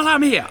 Well,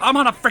 I'm here. I'm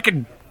on a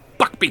frickin'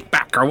 buckbeak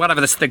back or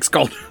whatever this thing's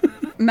called.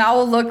 Mal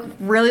will look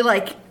really,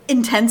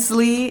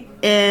 intensely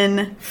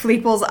in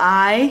Fleeple's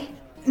eye.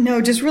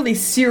 No, just really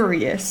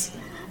serious.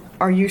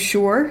 Are you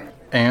sure?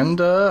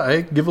 And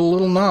I give a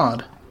little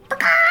nod.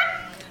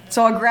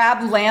 So I'll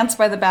grab Lance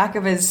by the back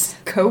of his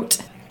coat.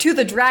 To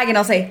the dragon,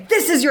 I'll say,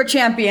 "This is your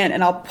champion,"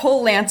 and I'll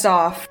pull Lance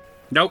off.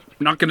 Nope,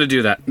 not gonna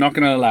do that. Not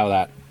gonna allow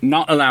that.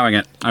 Not allowing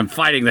it. I'm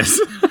fighting this.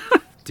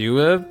 do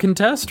a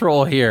contest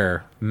roll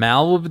here.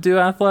 Mal will do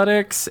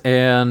athletics,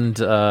 and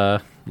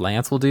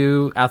Lance will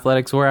do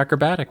athletics or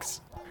acrobatics.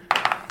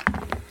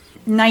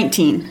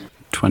 19.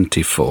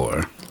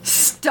 24.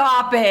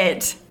 Stop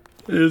it!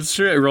 It's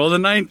true. I rolled a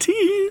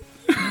 19.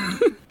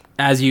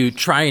 As you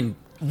try and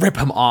rip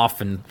him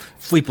off, and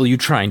Fleeple, you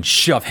try and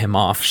shove him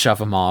off.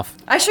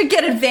 I should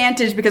get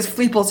advantage because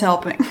Fleeple's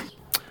helping.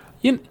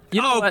 You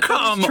know what?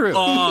 Come That's true.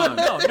 on.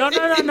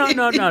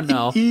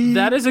 No.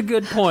 That is a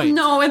good point.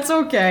 No, it's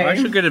okay. I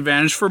should get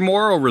advantage for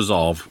moral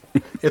resolve.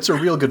 It's a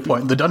real good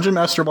point. The Dungeon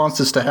Master wants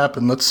this to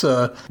happen. Let's,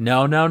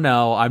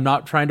 No. I'm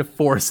not trying to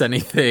force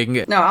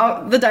anything.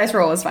 No, the dice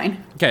roll is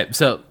fine. Okay,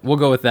 so we'll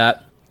go with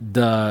that.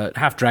 The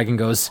half-dragon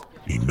goes,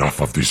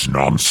 Enough of this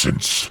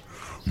nonsense.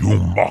 You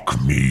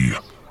mock me,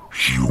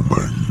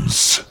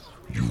 humans.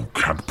 You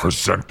can't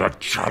present a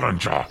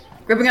challenger.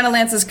 Gripping onto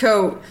Lance's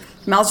coat,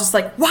 Mal's just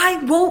like, "Why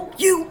won't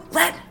you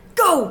let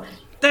go?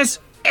 This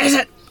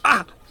isn't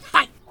a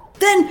fight.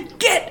 Then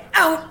get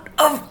out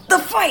of the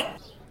fight!"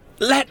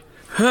 Let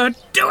her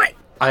do it.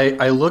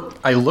 I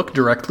look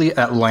directly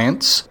at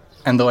Lance,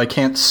 and though I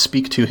can't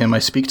speak to him, I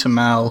speak to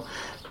Mal,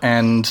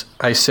 and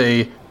I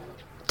say,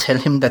 "Tell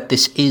him that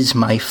this is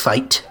my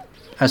fight,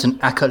 as an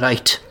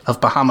acolyte of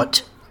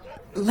Bahamut."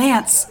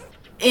 Lance,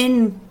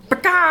 in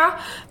Baka,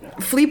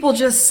 Fleeple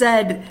just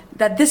said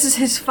that this is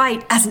his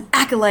fight as an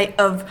acolyte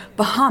of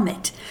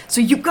Bahamut.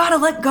 So you gotta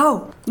let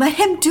go. Let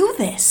him do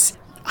this.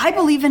 I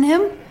believe in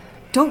him.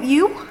 Don't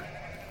you?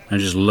 I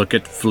just look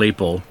at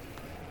Fleeple,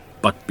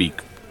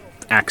 Buckbeak,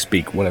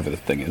 Axebeak, whatever the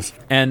thing is.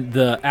 and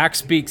the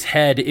Axebeak's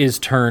head is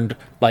turned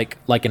like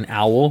an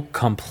owl,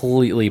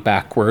 completely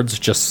backwards,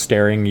 just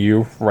staring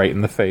you right in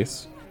the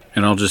face.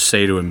 And I'll just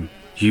say to him,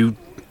 you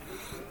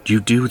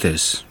do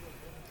this,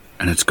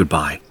 and it's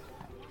goodbye.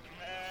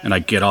 And I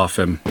get off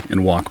him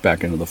and walk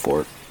back into the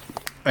fort.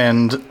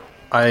 And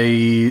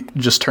I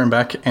just turn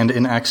back and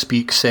in axe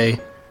speak say,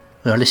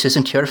 well, this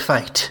isn't your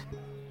fight.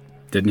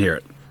 Didn't hear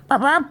it.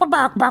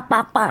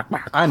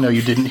 I know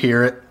you didn't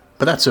hear it,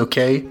 but that's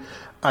okay.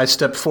 I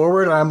step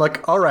forward and I'm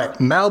like, all right,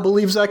 Mal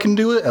believes I can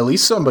do it. At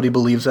least somebody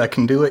believes I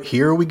can do it.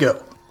 Here we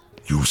go.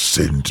 You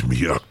send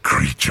me a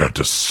creature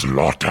to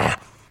slaughter.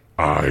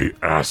 I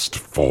asked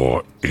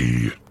for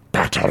a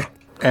battle.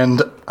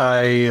 And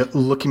I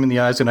look him in the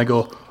eyes and I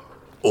go,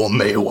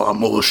 Omewa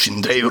mo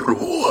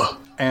shinderu.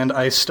 And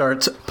I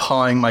start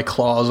pawing my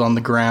claws on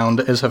the ground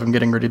as if I'm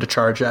getting ready to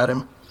charge at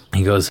him.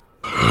 He goes,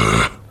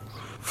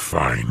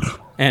 Fine.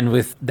 and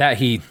with that,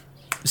 he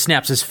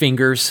snaps his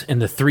fingers,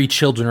 and the 3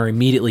 children are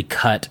immediately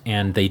cut,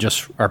 and they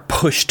just are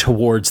pushed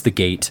towards the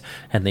gate,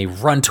 and they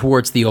run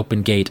towards the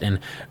open gate. And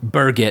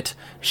Birgit,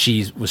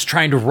 she was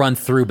trying to run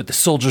through, but the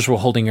soldiers were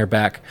holding her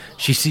back.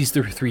 She sees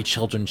the 3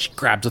 children, she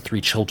grabs the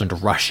 3 children to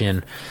rush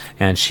in,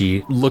 and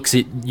she looks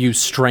at you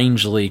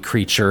strangely,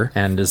 creature,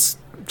 and just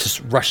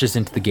rushes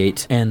into the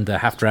gate. And the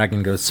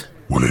half-dragon goes,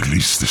 Well, at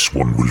least this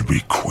one will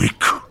be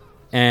quick.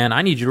 and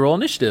I need you to roll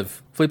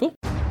initiative, Fleeple.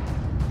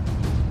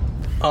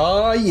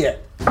 Yeah.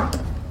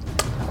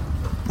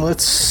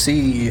 Let's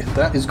see.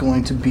 That is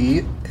going to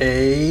be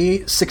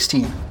a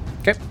 16.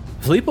 Okay.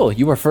 Fleeple,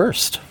 you are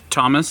first.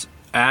 Thomas,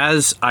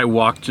 as I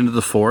walked into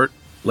the fort,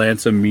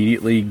 Lance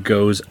immediately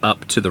goes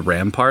up to the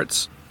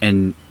ramparts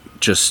and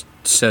just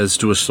says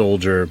to a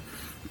soldier,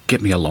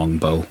 "Get me a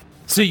longbow."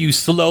 So you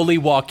slowly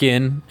walk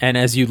in, and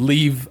as you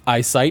leave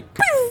eyesight,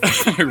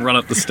 I run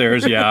up the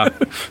stairs, yeah.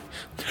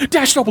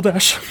 dash, double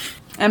dash.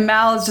 And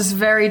Mal is just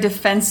very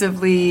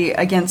defensively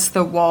against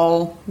the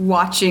wall,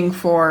 watching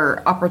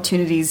for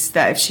opportunities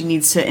that if she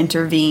needs to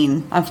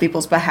intervene on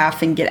Fleeple's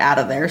behalf and get out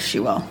of there, she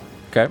will.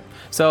 Okay.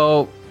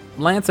 So,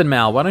 Lance and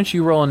Mal, why don't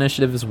you roll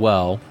initiative as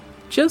well,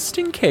 just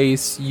in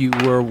case you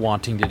were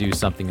wanting to do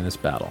something in this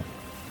battle?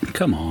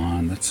 Come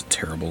on, that's a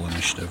terrible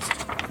initiative.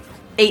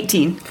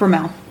 18 for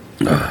Mal.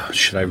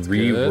 Should I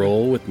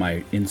re-roll with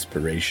my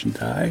inspiration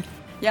die?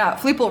 Yeah,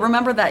 Fleeple,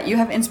 remember that you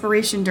have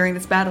inspiration during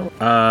this battle.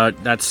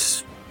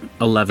 That's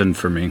 11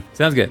 for me.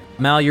 Sounds good.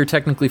 Mal, you're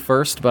technically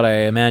first, but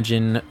I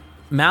imagine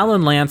Mal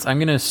and Lance, I'm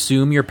going to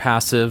assume you're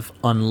passive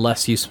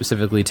unless you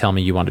specifically tell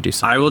me you want to do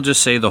something. I will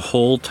just say the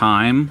whole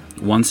time,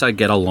 once I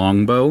get a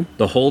longbow,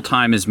 the whole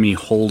time is me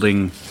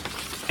holding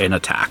an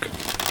attack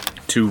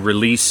to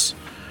release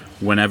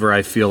whenever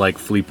I feel like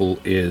Fleeple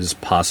is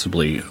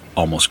possibly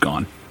almost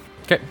gone.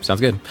 Okay, sounds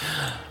good.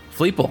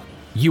 Fleeple,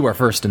 you are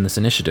first in this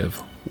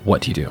initiative.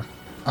 What do you do?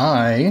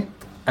 I,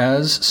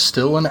 as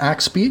still an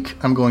axe beak,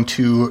 I'm going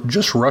to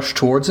just rush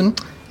towards him.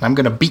 I'm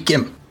going to beak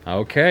him.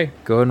 Okay,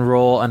 go ahead and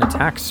roll an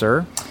attack,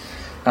 sir.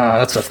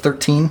 That's a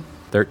 13.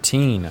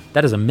 13.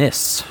 That is a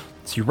miss.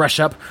 So you rush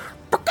up,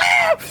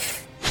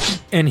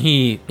 and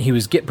he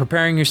was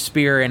preparing your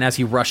spear, and as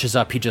he rushes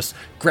up, he just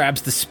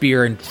grabs the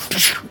spear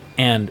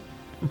and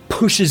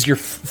pushes your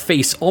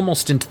face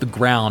almost into the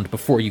ground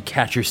before you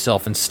catch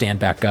yourself and stand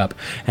back up.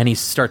 And he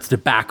starts to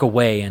back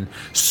away and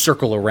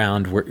circle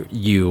around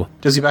you.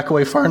 Does he back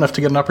away far enough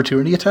to get an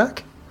opportunity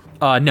attack?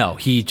 No,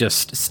 he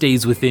just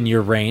stays within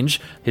your range.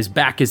 His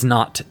back is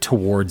not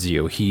towards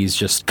you. He's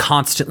just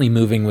constantly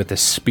moving with a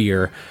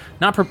spear,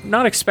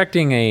 not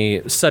expecting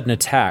a sudden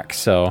attack,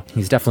 so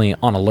he's definitely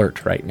on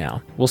alert right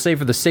now. We'll say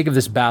for the sake of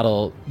this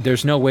battle,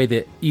 there's no way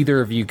that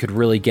either of you could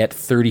really get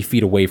 30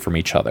 feet away from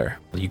each other.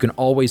 You can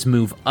always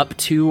move up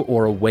to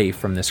or away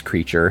from this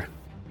creature.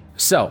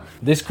 So,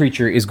 this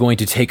creature is going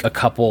to take a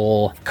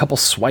couple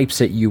swipes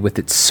at you with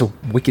its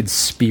wicked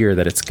spear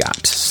that it's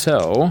got.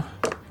 So,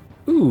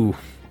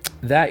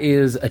 that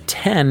is a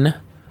 10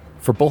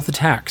 for both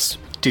attacks.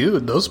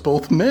 Dude, those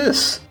both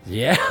miss.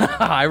 Yeah,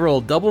 I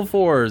rolled double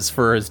 4s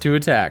for his 2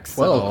 attacks.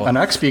 So. Well, an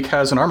axe beak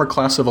has an armor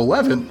class of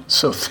 11,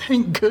 so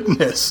thank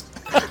goodness.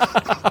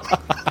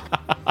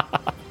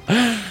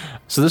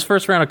 So this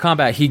first round of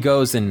combat, he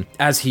goes and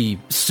as he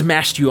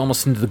smashed you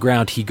almost into the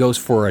ground, he goes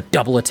for a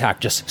double attack,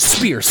 just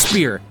spear,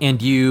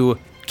 and you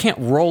can't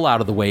roll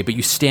out of the way, but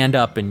you stand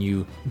up and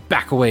you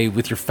back away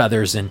with your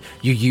feathers, and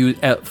you use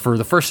for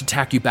the first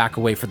attack you back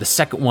away. For the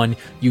second one,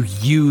 you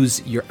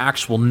use your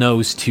actual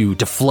nose to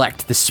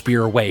deflect the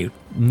spear away.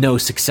 No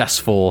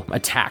successful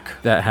attack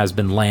that has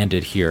been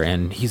landed here,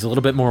 and he's a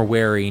little bit more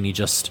wary and he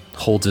just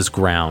holds his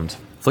ground.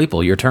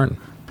 Fleeple, your turn.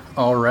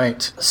 All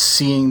right,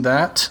 seeing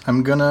that,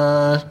 I'm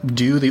gonna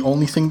do the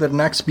only thing that an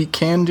axe beak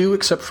can do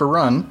except for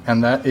run,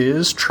 and that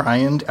is try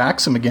and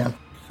axe him again.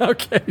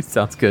 Okay,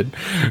 sounds good.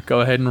 Go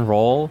ahead and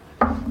roll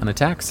an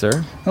attack,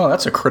 sir. Oh,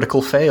 that's a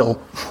critical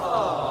fail.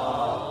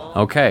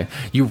 Okay,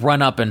 you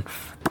run up and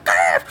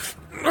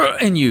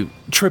you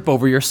trip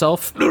over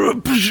yourself,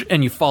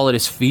 and you fall at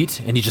his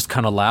feet, and he just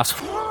kind of laughs.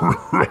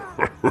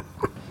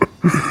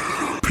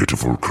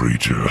 Pitiful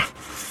creature.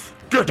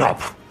 Get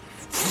up!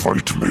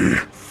 Fight me!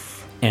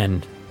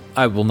 And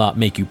I will not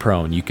make you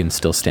prone. You can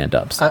still stand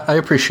up. I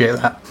appreciate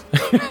that.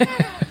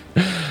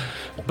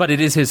 But it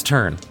is his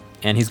turn,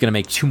 and he's going to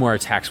make 2 more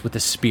attacks with the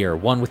spear.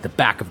 One with the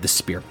back of the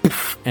spear,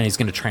 and he's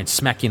going to try and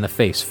smack you in the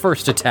face.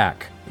 First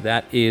attack.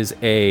 That is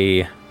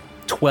a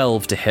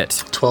 12 to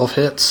hit. 12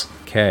 hits.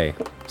 Okay.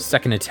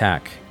 Second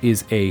attack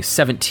is a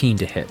 17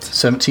 to hit.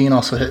 17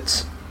 also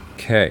hits.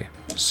 Okay.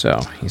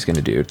 So he's going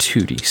to do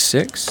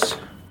 2d6.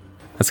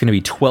 That's going to be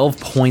 12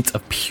 points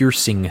of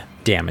piercing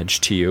damage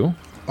to you.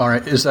 All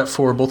right, is that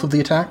for both of the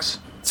attacks?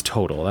 It's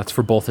total. That's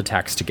for both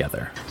attacks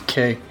together.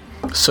 Okay.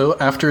 So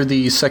after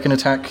the second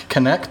attack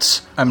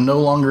connects, I'm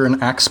no longer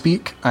an axe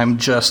beak. I'm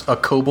just a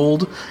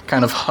kobold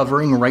kind of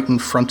hovering right in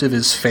front of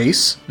his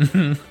face.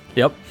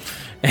 Yep.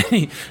 And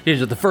he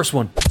did the first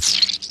one.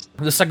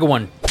 The second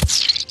one.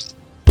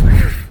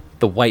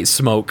 The white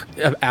smoke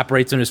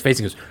apparates in his face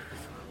and goes,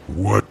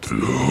 What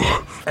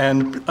the?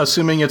 And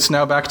assuming it's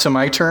now back to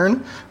my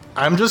turn,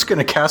 I'm just going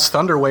to cast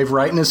Thunderwave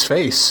right in his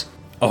face.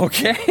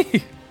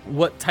 okay.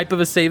 What type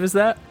of a save is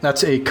that?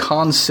 That's a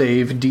con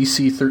save,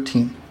 DC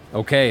 13.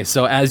 Okay,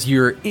 so as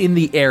you're in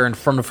the air in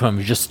front of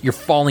him, you're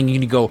falling,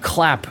 and you go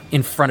clap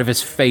in front of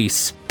his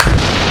face.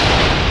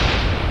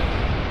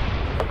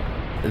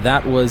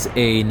 That was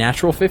a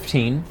natural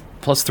 15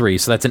 plus 3,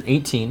 so that's an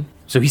 18.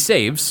 So he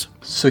saves.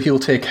 So he'll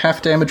take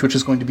half damage, which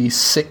is going to be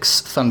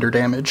 6 thunder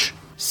damage.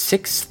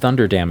 6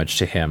 thunder damage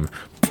to him.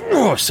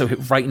 So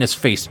right in his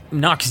face,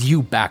 knocks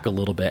you back a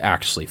little bit,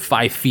 actually,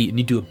 5 feet, and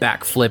you do a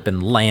backflip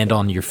and land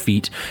on your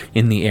feet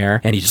in the air,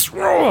 and he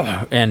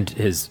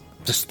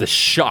just the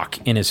shock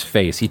in his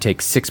face. He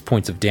takes 6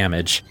 points of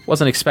damage.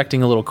 Wasn't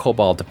expecting a little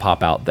kobold to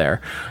pop out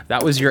there.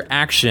 That was your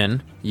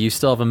action. You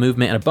still have a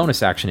movement and a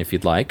bonus action if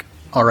you'd like.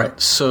 All right,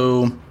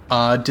 so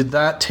did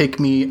that take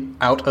me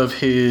out of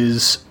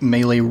his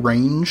melee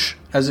range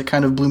as it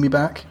kind of blew me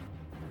back?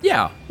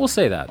 Yeah, we'll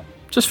say that,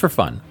 just for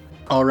fun.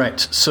 All right,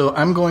 so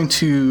I'm going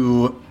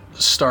to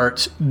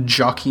start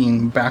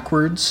jockeying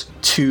backwards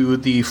to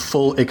the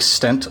full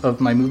extent of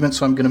my movement.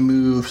 So I'm going to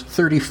move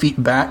 30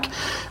 feet back.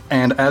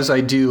 And as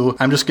I do,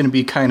 I'm just going to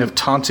be kind of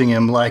taunting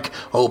him like,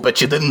 oh,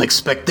 bet you didn't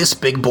expect this,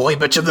 big boy.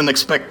 Bet you didn't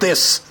expect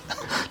this.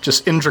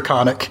 Just in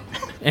Draconic.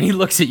 And he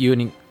looks at you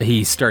and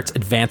he starts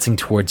advancing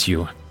towards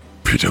you.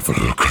 Pitiful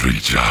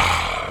creature,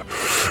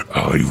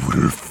 I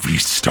will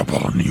feast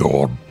upon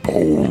your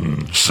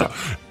bones.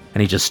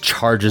 And he just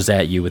charges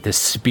at you with his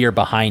spear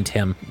behind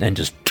him and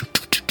just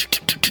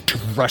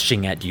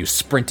rushing at you,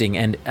 sprinting.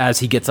 And as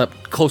he gets up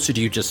closer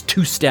to you, just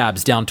 2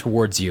 stabs down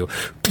towards you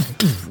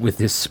with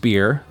his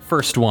spear.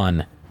 First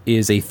one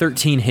is a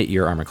 13 hit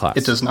your armor class.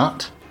 It does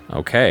not.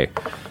 Okay.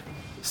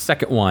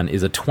 Second one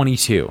is a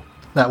 22.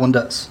 That one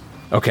does.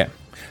 Okay.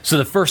 So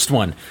the first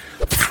one,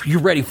 you're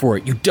ready for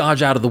it. You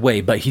dodge out of the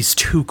way, but he's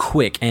too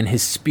quick, and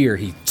his spear,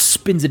 he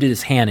spins it in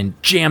his hand and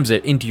jams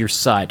it into your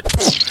side.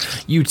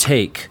 You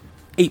take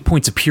 8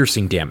 points of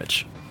piercing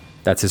damage.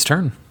 That's his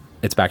turn.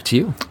 It's back to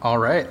you. All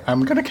right,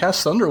 I'm going to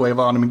cast Thunderwave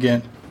on him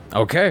again.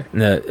 Okay.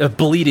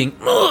 Bleeding,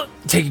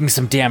 taking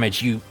some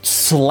damage, you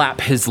slap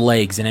his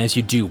legs, and as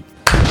you do,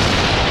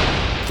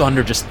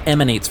 thunder just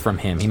emanates from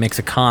him. He makes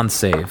a con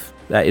save.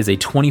 That is a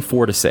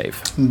 24 to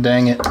save.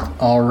 Dang it.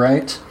 All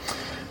right.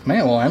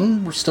 Man, well,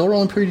 I'm still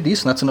rolling pretty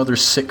decent. That's another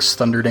 6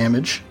 thunder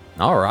damage.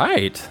 All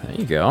right. There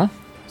you go.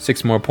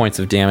 6 more points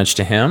of damage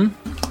to him.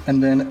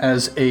 And then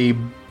as a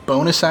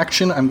bonus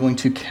action, I'm going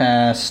to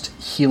cast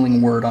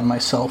Healing Word on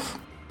myself.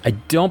 I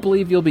don't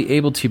believe you'll be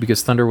able to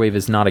because Thunderwave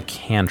is not a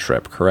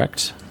cantrip,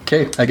 correct?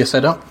 Okay, I guess I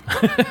don't.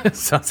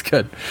 Sounds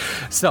good.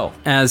 So,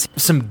 as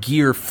some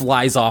gear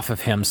flies off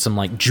of him, some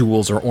like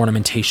jewels or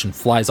ornamentation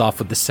flies off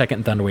with the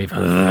second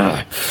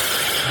Thunderwave.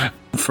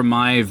 From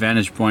my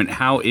vantage point,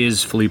 how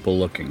is Filippo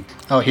looking?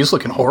 Oh, he's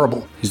looking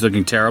horrible. He's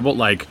looking terrible.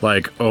 Like,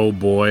 oh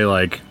boy,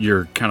 like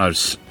you're kind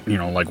of,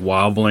 like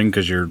wobbling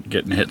because you're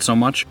getting hit so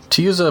much.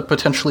 To use a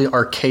potentially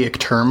archaic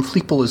term,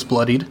 Fleeple is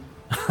bloodied.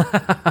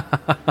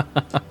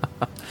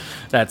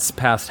 That's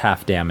past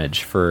half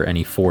damage for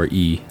any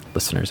 4E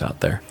listeners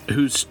out there.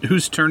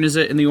 Whose turn is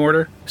it in the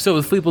order? So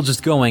with Fleeple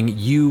just going,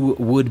 you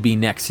would be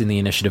next in the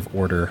initiative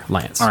order,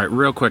 Lance. All right,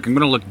 real quick. I'm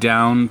going to look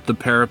down the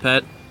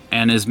parapet.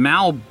 And is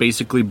Mal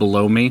basically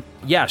below me?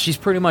 Yeah, she's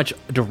pretty much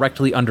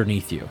directly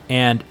underneath you.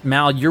 And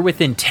Mal, you're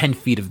within 10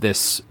 feet of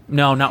this.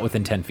 No, not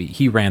within 10 feet.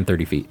 He ran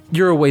 30 feet.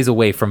 You're a ways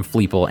away from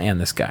Fleeple and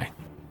this guy.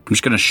 I'm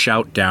just going to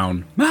shout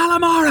down,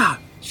 Malamara!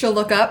 She'll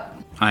look up.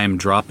 I am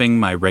dropping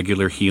my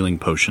regular healing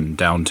potion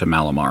down to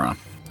Malamara.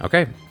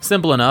 Okay,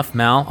 simple enough.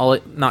 Mal,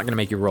 not going to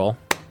make you roll.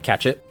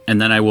 Catch it. And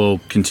then I will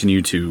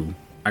continue to...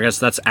 I guess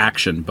that's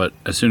action, but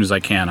as soon as I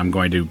can, I'm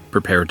going to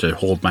prepare to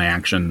hold my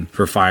action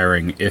for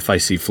firing if I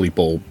see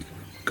Fleeple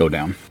go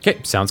down. Okay,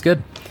 sounds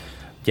good.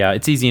 Yeah,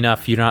 it's easy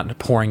enough. You're not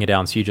pouring it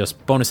down, so you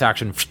just bonus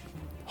action,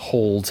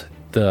 hold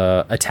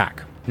the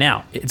attack.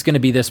 Now, it's going to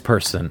be this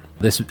person,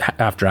 this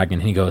half-dragon,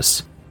 and he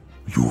goes...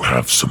 You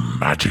have some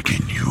magic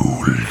in you,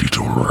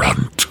 little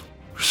runt.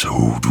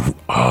 So do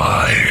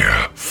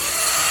I.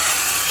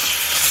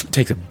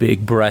 Takes a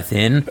big breath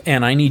in,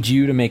 and I need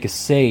you to make a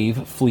save,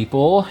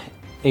 Fleeple.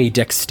 A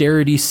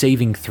dexterity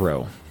saving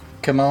throw.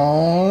 Come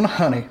on,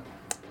 honey.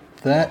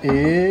 That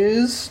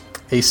is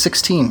a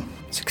 16.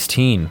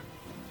 16.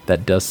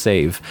 That does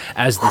save.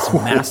 As this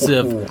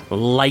massive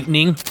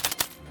lightning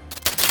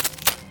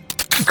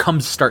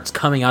starts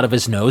coming out of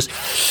his nose.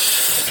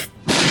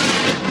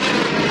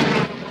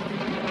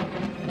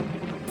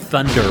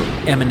 thunder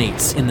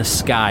emanates in the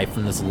sky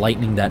from this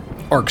lightning that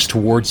arcs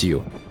towards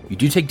you. You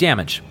do take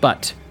damage,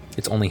 but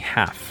it's only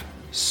half.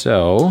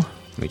 So,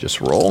 let me just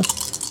roll.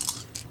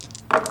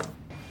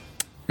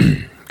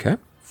 Okay.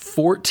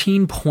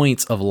 14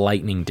 points of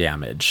lightning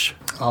damage.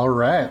 All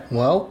right.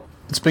 Well,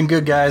 it's been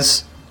good,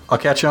 guys. I'll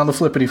catch you on the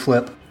flippity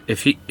flip.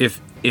 If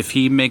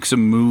he makes a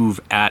move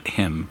at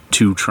him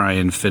to try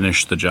and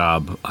finish the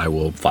job, I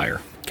will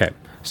fire. Okay.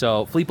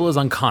 So, Fleeple is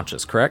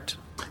unconscious, correct?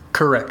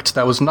 Correct.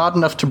 That was not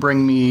enough to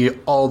bring me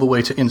all the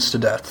way to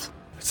insta-death.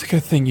 It's a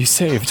good thing you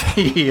saved.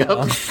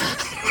 Yep.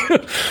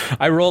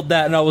 I rolled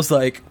that and I was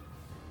like,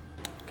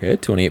 okay,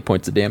 28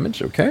 points of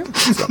damage. Okay.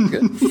 Sounds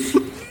good.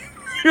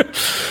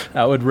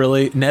 That would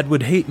really, Ned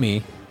would hate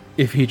me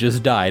if he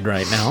just died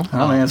right now.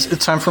 Oh, man.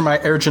 It's time for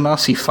my Air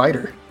Genasi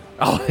fighter.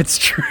 Oh, it's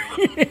true.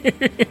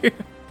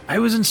 I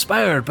was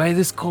inspired by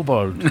this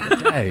kobold.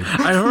 I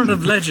heard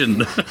of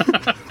legend.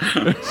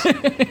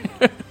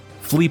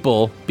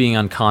 Fleeple being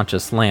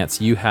unconscious,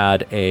 Lance,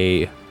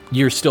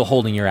 you're still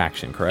holding your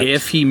action, correct?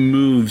 If he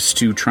moves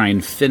to try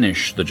and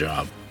finish the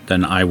job,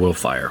 then I will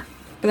fire.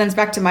 But then it's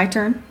back to my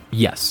turn.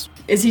 Yes.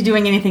 Is he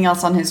doing anything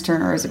else on his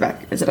turn, or is it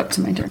up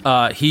to my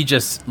turn? He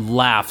just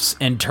laughs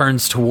and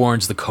turns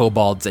towards the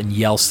kobolds and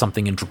yells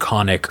something in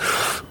Draconic.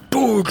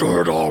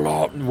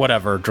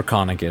 Whatever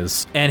Draconic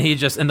is. And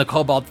the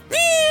kobold...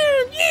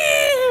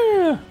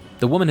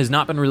 The woman has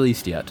not been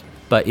released yet,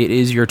 but it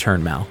is your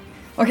turn, Mal.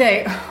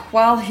 Okay,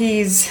 while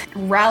he's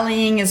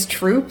rallying his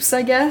troops,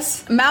 I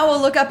guess, Mal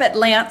will look up at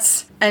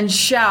Lance and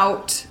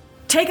shout,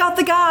 "Take out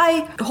the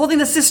guy holding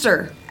the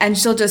sister!" And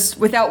she'll just,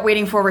 without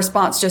waiting for a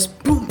response,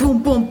 just boom,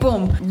 boom, boom,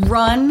 boom,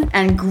 run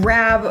and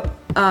grab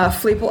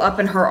Fleeple up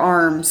in her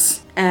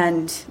arms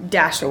and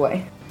dash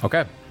away.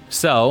 Okay.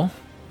 So,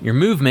 your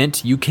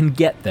movement, you can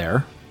get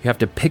there. You have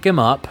to pick him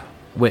up,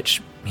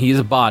 which he is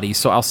a body,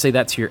 so I'll say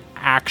that's your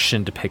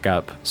action to pick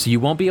up. So you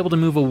won't be able to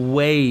move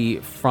away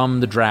from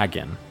the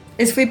dragon.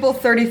 Is Fleeple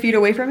 30 feet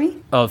away from me?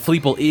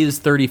 Fleeple is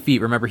 30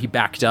 feet. Remember, he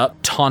backed up,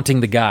 taunting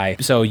the guy.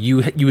 So you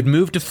would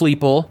move to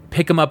Fleeple,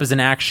 pick him up as an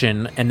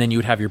action, and then you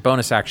would have your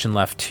bonus action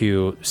left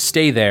to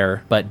stay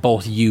there, but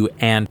both you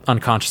and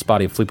unconscious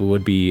body of Fleeple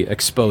would be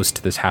exposed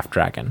to this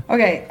half-dragon.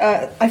 Okay,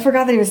 I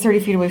forgot that he was 30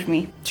 feet away from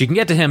me. So you can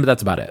get to him, but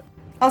that's about it.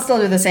 I'll still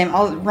do the same.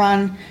 I'll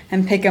run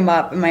and pick him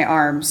up in my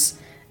arms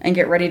and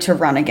get ready to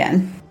run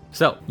again.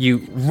 So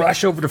you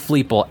rush over to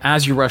Fleeple.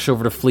 As you rush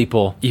over to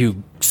Fleeple,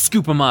 you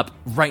scoop him up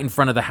right in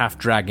front of the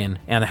half-dragon,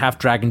 and the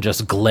half-dragon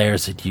just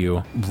glares at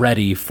you,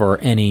 ready for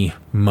any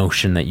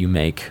motion that you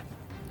make.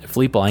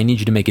 Fleeple, I need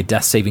you to make a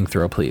death saving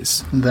throw,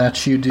 please.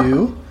 That you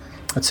do.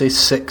 That's a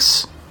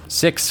 6.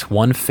 6,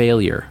 1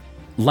 failure.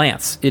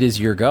 Lance, it is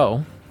your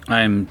go.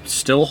 I'm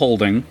still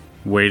holding,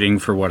 waiting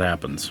for what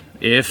happens.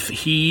 If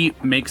he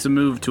makes a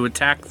move to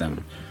attack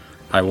them,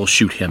 I will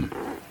shoot him.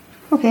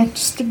 Okay,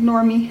 just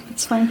ignore me.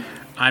 It's fine.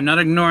 I'm not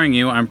ignoring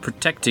you, I'm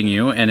protecting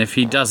you, and if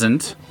he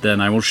doesn't, then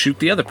I will shoot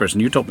the other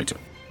person you told me to.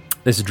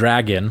 This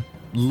dragon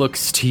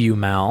looks to you,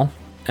 Mal.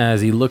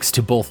 As he looks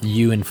to both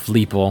you and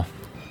Fleeple,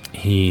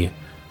 he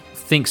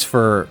thinks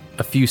for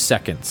a few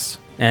seconds,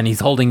 and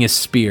he's holding his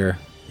spear,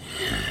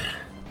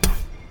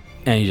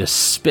 and he just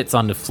spits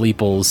onto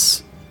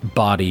Fleeple's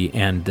body,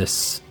 and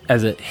this,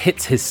 as it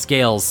hits his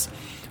scales,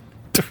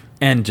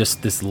 and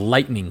just this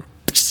lightning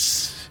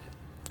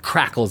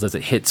crackles as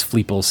it hits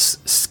Fleeple's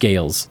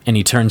scales, and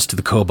he turns to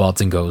the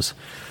kobolds and goes,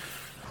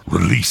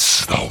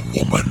 "Release the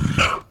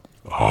woman.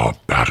 Our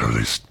battle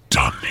is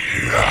done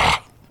here."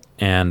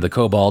 And the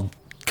kobold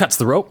cuts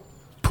the rope,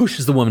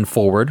 pushes the woman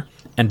forward,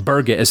 and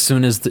Birgit, as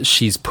soon as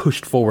she's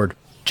pushed forward,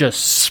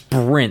 just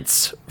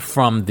sprints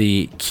from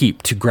the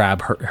keep to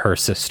grab her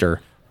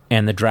sister,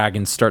 and the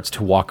dragon starts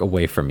to walk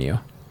away from you.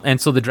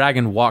 And so the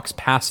dragon walks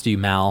past you,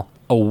 Mal,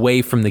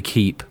 away from the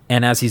keep,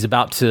 and as he's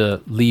about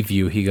to leave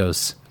you, he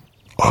goes,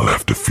 "I'll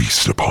have to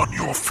feast upon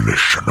your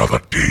flesh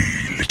another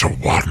day, little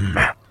one."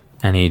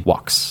 And he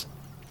walks.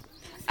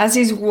 As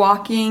he's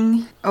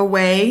walking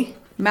away,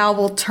 Mal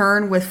will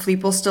turn with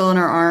Fleeple still in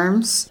her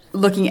arms,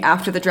 looking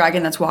after the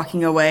dragon that's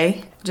walking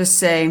away. Just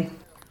say,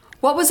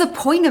 "What was the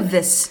point of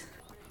this?"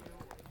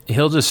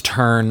 He'll just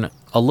turn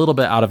a little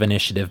bit out of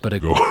initiative, but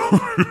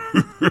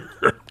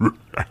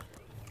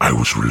I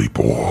was really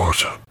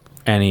bored.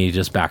 and he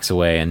just backs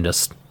away and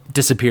just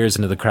disappears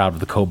into the crowd of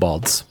the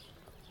kobolds.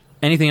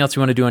 Anything else you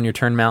want to do on your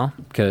turn, Mal?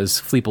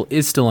 Because Fleeple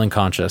is still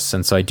unconscious,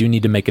 and so I do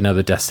need to make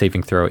another death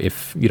saving throw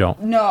if you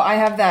don't. No, I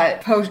have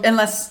that potion.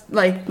 Unless,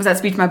 was that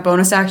speech my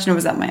bonus action or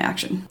was that my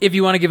action? If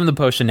you want to give him the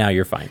potion now,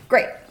 you're fine.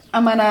 Great.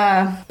 I'm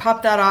gonna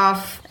pop that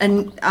off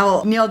and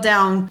I'll kneel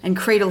down and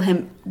cradle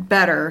him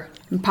better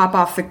and pop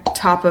off the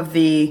top of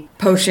the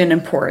potion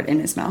and pour it in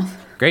his mouth.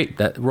 Great.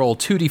 That roll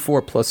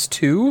 2d4 plus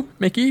 2,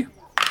 Mickey.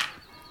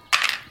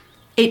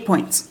 8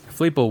 points.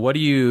 Fleeple,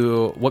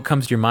 what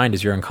comes to your mind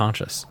as you're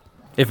unconscious,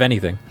 if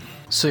anything?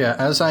 So yeah,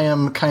 as I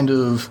am kind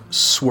of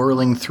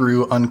swirling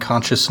through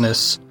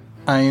unconsciousness,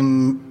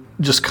 I'm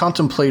just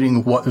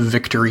contemplating what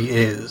victory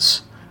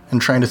is and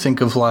trying to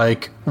think of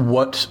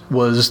what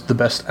was the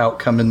best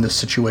outcome in this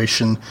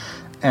situation.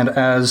 And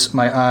as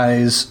my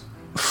eyes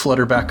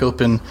flutter back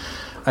open,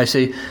 I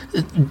say,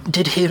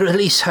 "Did he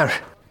release her?"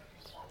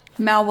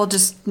 Mal will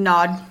just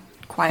nod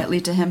quietly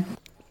to him.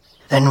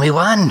 "Then we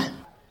won."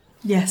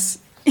 Yes.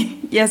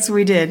 Yes,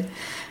 we did.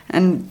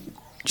 And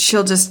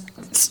she'll just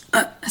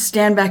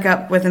stand back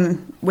up with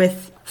him,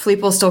 with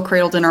Fleeple still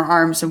cradled in her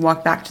arms, and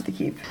walk back to the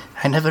keep.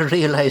 "I never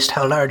realized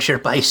how large your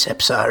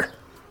biceps are."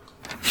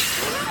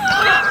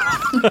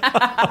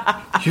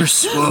 You're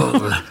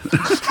swole.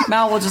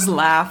 Mal will just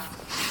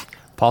laugh.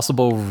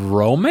 Possible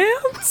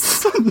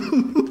romance?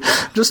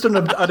 Just an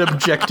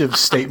objective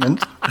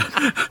statement.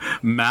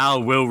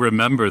 Mal will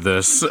remember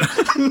this.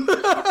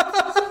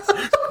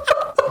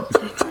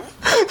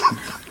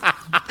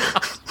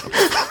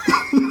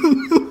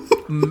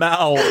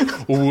 Mal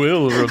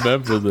will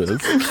remember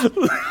this.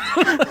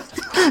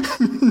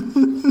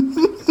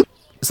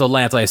 So,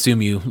 Lance, I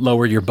assume you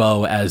lower your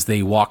bow as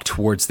they walk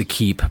towards the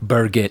keep.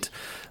 Birgit,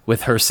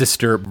 with her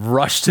sister,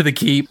 rush to the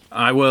keep.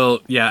 I will,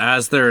 yeah,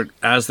 as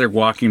they're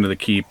walking to the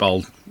keep,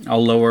 I'll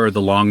lower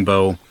the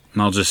longbow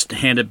and I'll just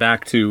hand it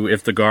back to,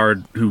 if the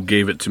guard who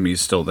gave it to me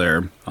is still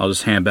there, I'll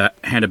just hand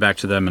it back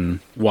to them and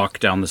walk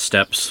down the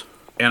steps.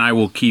 And I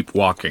will keep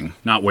walking,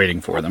 not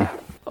waiting for them.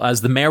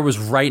 As the mare was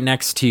right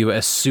next to you,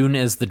 as soon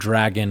as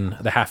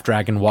the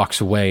half-dragon walks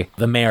away,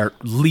 the mare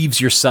leaves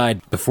your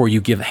side before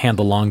you hand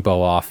the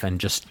longbow off and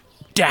just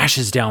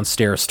dashes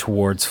downstairs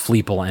towards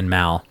Fleeple and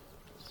Mal.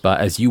 But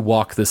as you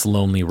walk this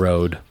lonely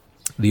road,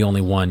 the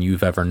only one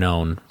you've ever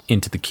known,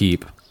 into the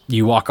keep,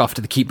 you walk off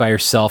to the keep by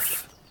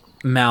yourself,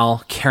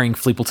 Mal carrying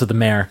Fleeple to the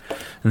mare,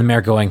 and the mare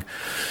going,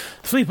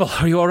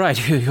 "Fleeple, are you all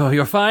right?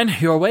 You're fine?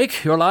 You're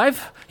awake? You're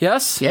alive?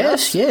 Yes?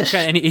 Yes.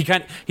 And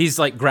he's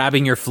like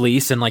grabbing your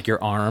fleece and like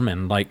your arm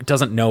and like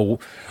doesn't know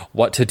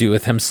what to do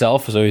with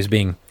himself. So he's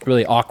being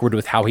really awkward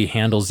with how he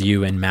handles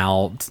you and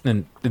Mal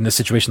in this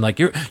situation. Like,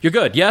 you're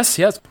good. Yes.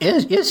 Yes.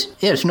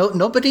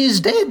 Nobody is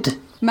dead.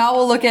 Mal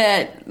will look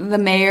at the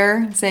mayor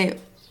and say,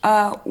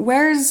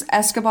 where's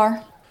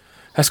Escobar?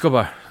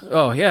 Escobar.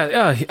 Oh,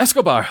 yeah,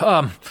 Escobar.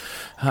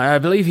 I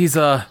believe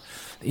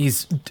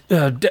he's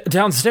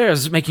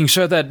downstairs making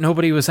sure that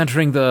nobody was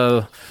entering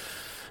the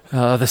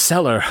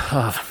cellar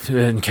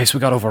in case we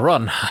got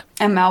overrun.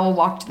 And Mal will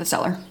walk to the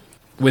cellar.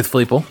 With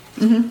Fleeple?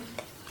 Mm-hmm.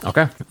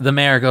 Okay. The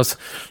mayor goes,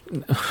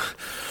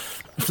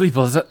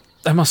 "Fleeple,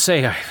 I must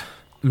say, I've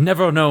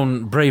never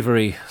known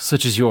bravery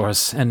such as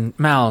yours. And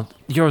Mal,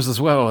 yours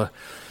as well.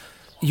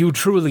 You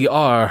truly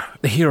are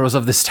the heroes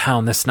of this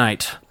town this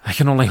night. I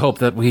can only hope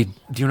that we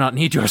do not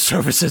need your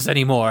services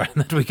anymore,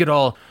 and that we could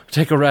all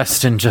take a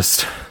rest and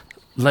just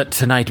let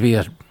tonight be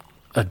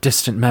a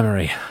distant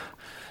memory."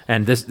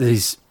 And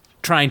he's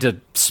trying to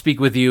speak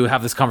with you,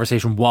 have this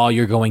conversation while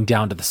you're going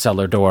down to the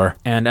cellar door.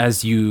 And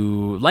as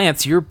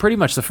Lance, you're pretty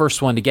much the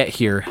first one to get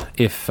here,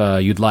 if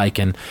you'd like.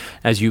 And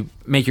as you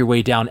make your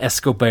way down,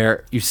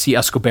 you see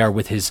Escobar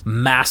with his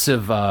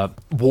massive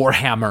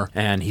warhammer,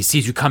 and he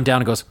sees you come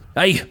down and goes,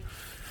 "Hey,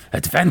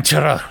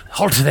 adventurer,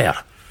 halt there."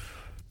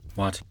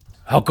 "What?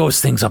 "How goes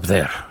things up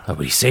there? Are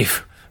we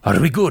safe? Are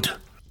we good?"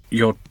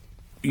 Your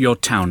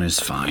town is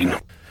fine."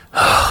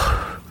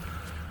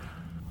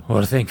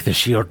 "Well, thank the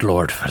Shield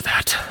Lord for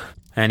that."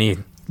 And he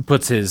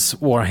puts his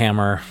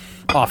warhammer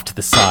off to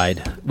the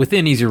side,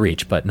 within easy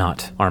reach, but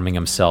not arming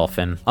himself.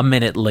 And a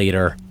minute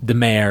later, the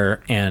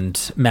mayor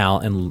and Mal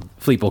and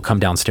Fleeple come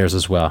downstairs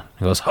as well.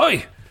 He goes,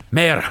 "Hi,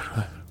 Mayor.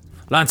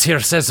 Lance here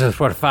says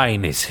that we're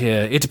fine. Is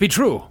it be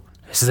true?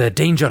 Is the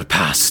danger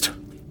past?"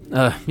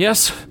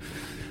 Yes,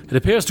 it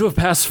appears to have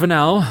passed for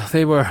now.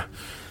 They were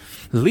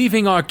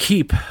leaving our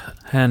keep,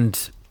 and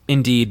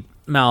indeed,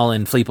 Mal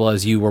and Fleeple,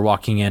 as you were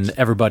walking in,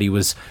 everybody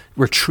was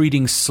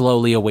retreating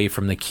slowly away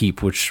from the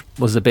keep, which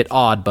was a bit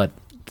odd, but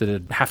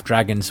the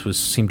half-dragons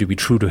seemed to be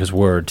true to his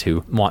word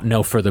to want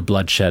no further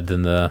bloodshed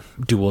than the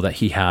duel that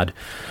he had.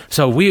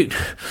 So we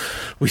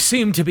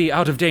seem to be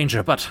out of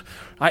danger, but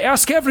I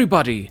ask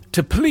everybody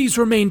to please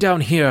remain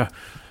down here,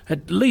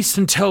 at least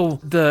until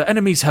the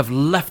enemies have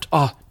left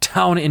our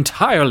town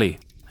entirely.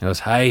 He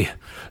goes, "Aye,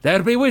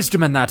 there be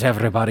wisdom in that,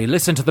 everybody.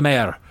 Listen to the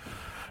mayor.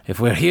 If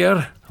we're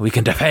here, we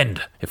can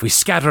defend. If we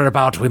scatter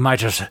about, we might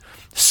just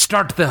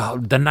start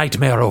the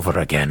nightmare over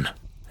again."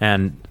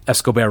 And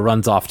Escobar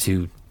runs off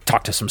to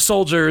talk to some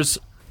soldiers.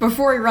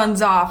 Before he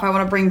runs off, I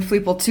want to bring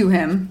Fleeple to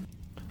him.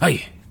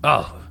 "Hey,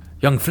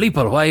 young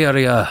Fleeple, why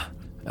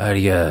are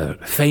you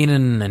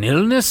feigning an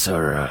illness?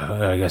 Or,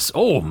 I guess,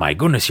 oh my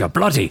goodness, you're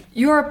bloody."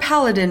 You're a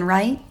paladin,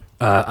 right?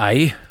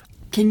 Aye.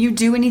 Can you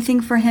do anything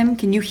for him?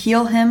 Can you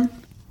heal him?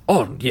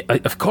 "Oh, yeah,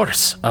 of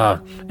course."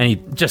 And he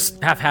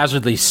just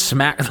haphazardly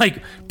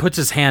puts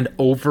his hand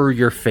over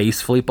your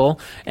face, Fleeple,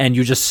 and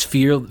you just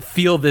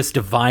feel this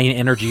divine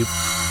energy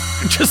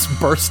just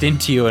burst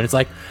into you, and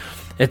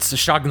it's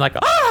shocking, like,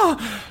 ah!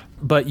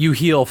 But you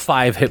heal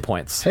 5 hit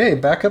points. Hey,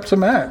 back up to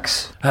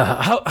max.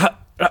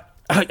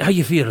 How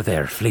you feel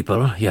there,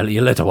 Fleeple,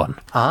 you little one?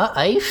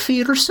 I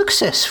feel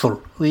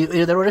successful.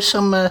 There were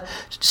some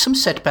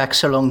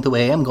setbacks along the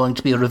way. I'm going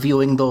to be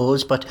reviewing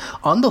those, but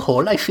on the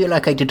whole, I feel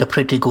like I did a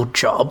pretty good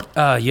job.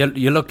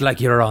 You look like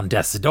you're on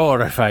death's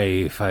door. If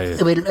I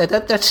Well,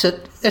 that's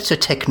a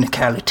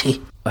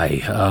technicality.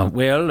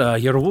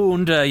 your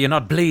wound, you're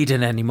not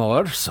bleeding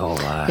anymore, so...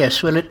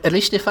 Yes, well, at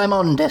least if I'm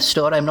on death's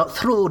door, I'm not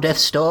through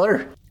death's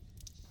door.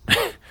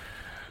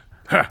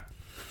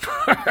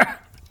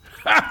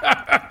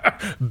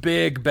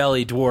 Big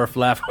belly dwarf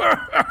laugh.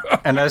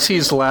 And as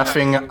he's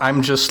laughing,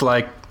 I'm just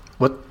like,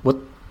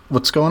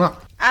 what's going on?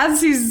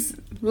 As he's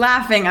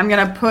laughing, I'm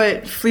gonna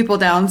put Fleeple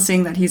down,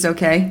 seeing that he's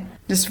okay.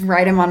 Just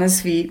right him on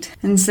his feet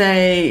and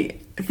say,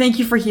 thank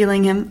you for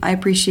healing him. I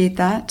appreciate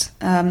that.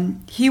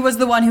 He was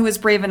the one who was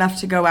brave enough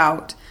to go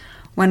out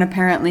when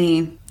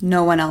apparently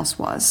no one else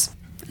was.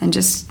 And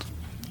just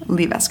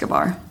leave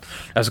Escobar.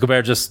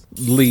 Escobar just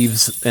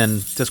leaves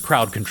and does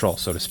crowd control,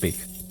 so to speak.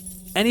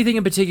 Anything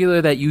in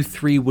particular that you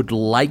three would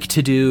like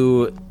to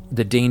do?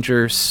 The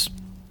dangers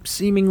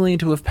seemingly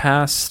to have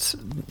passed.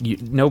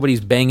 Nobody's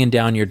banging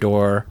down your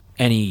door.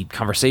 Any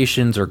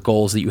conversations or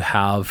goals that you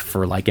have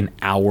for like an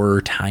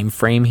hour time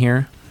frame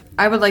here?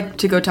 I would like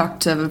to go talk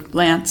to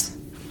Lance.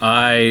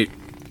 I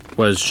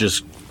was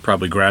just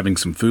probably grabbing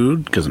some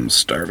food because I'm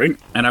starving.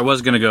 And I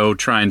was going to go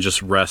try and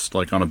just rest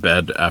like on a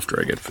bed after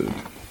I get food.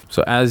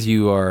 So as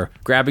you are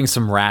grabbing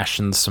some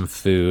rations, some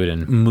food,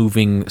 and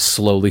moving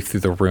slowly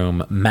through the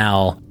room,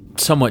 Mal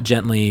somewhat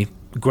gently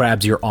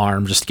grabs your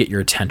arm just to get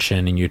your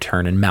attention, and you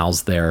turn, and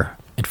Mal's there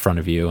in front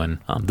of you, and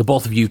the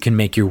both of you can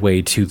make your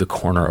way to the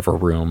corner of a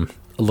room,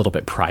 a little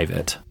bit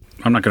private.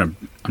 I'm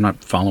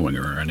not following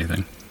her or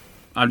anything.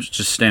 I'll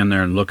just stand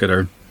there and look at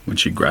her when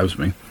she grabs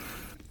me.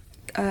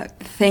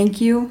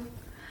 Thank you.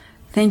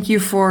 Thank you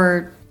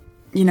for,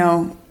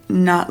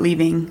 not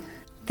leaving.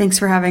 Thanks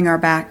for having our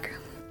back.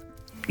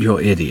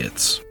 You're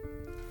idiots.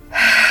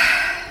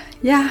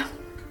 Yeah,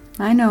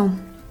 I know.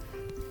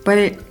 But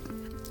it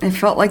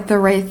felt like the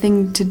right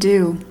thing to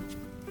do.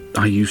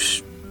 I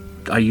used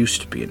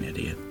to be an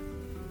idiot.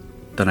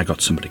 Then I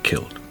got somebody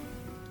killed.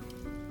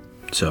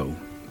 So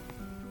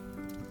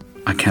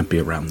I can't be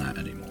around that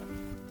anymore.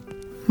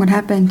 What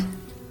happened?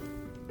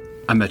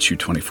 I met you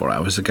 24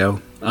 hours ago.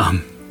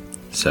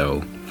 That's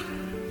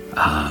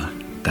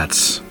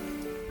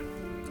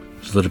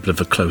a little bit of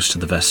a close to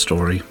the vest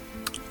story.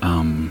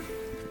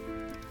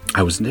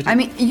 I was an idiot. I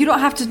mean, you don't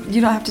have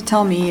to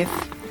tell me if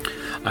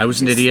I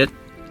was an idiot.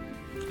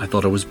 I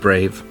thought I was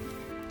brave.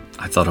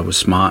 I thought I was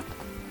smart.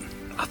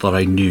 I thought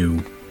I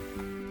knew.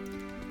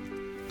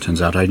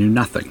 Turns out I knew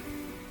nothing.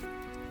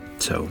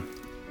 So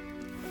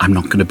I'm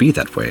not going to be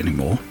that way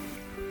anymore.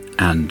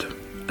 And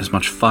as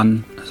much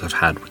fun as I've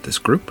had with this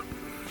group,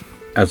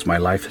 as my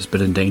life has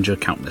been in danger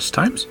countless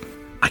times,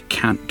 I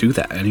can't do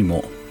that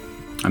anymore.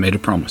 I made a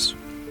promise.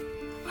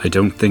 I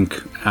don't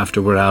think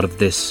after we're out of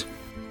this,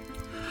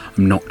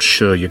 I'm not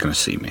sure you're going to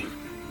see me.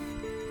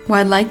 Well,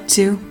 I'd like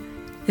to,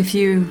 if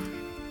you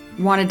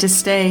wanted to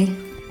stay.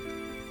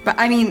 But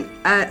I mean,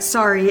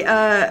 sorry.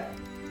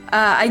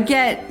 I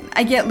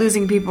get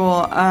losing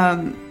people.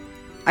 I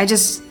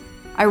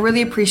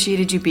really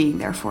appreciated you being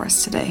there for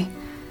us today.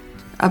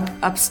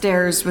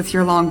 Upstairs with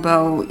your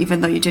longbow,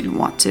 even though you didn't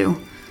want to.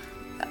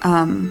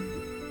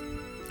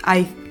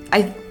 I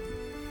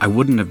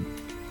would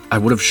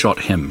have shot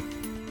him.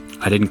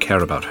 I didn't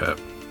care about her.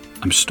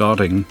 I'm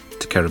starting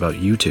to care about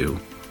you two,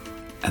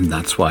 and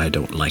that's why I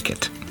don't like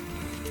it.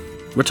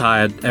 We're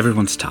tired.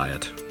 Everyone's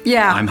tired.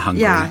 Yeah. I'm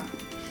hungry. Yeah,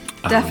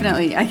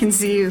 definitely. I can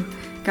see you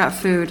got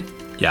food.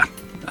 Yeah.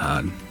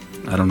 I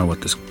don't know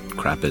what this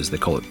crap is. They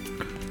call it,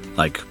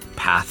 like,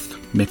 path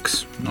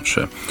mix. Not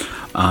sure.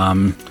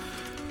 I'm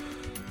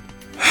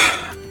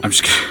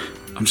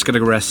just gonna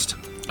go rest.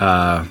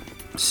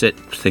 Sit,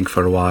 think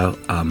for a while.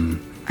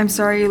 I'm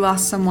sorry you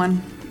lost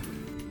someone.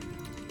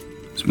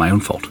 It's my own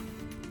fault.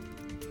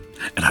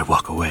 And I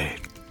walk away.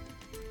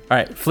 All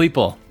right,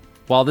 Fleeple,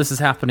 while this is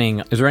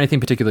happening, is there anything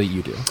particular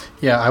you do?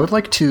 Yeah, I would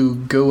like to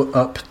go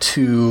up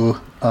to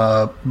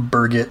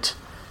Birgit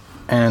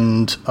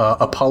and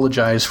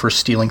apologize for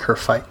stealing her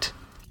fight.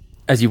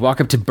 As you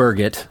walk up to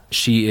Birgit,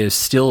 she is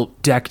still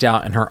decked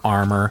out in her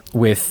armor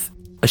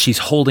she's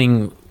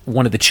holding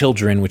one of the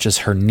children, which is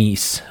her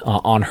niece,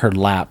 on her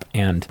lap,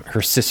 and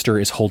her sister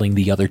is holding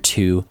the other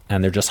two,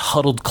 and they're just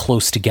huddled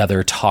close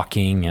together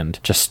talking, and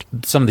just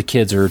some of the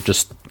kids are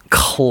just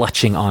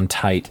clutching on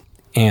tight.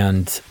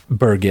 And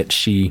Birgit,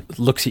 she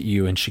looks at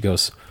you and she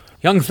goes,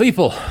 "Young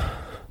Fleeple,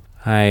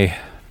 I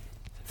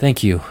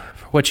thank you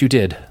for what you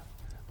did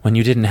when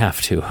you didn't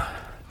have to."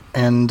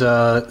 And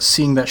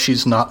seeing that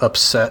she's not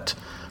upset,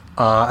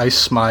 I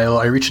smile.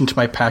 I reach into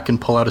my pack and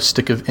pull out a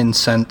stick of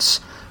incense.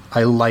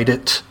 I light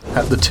it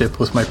at the tip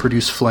with my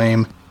produce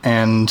flame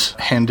and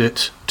hand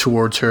it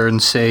towards her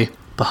and say,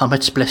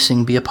 "Bahamut's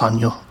blessing be upon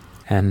you."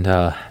 And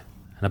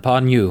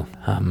upon you,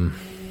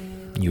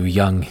 you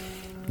young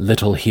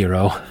little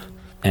hero.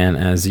 And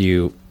as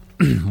you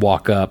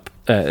walk up,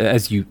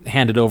 as you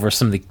hand it over,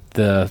 some of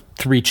the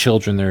three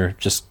children, they're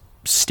just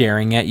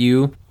staring at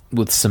you.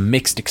 with some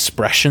mixed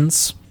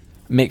expressions.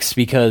 Mixed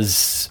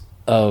because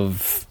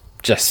of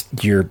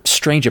just your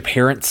strange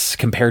appearance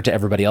compared to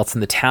everybody else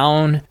in the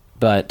town,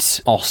 but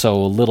also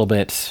a little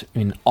bit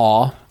in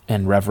awe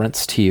and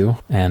reverence to you.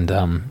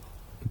 And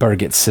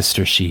Birgit's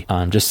sister, she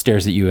just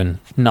stares at you and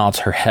nods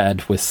her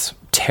head with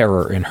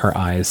terror in her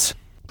eyes.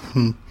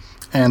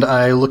 And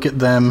I look at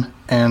them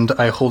and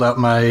I hold out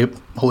my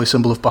holy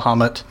symbol of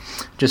Bahamut.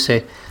 Just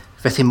say,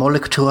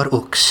 Vethimolik tuar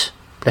ux.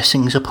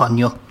 Blessings upon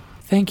you.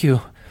 Thank you.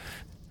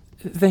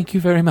 Thank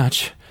you very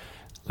much.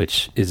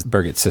 Which is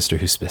Birgit's sister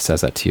who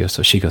says that to you.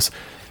 So she goes,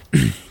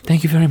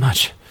 thank you very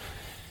much.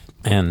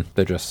 And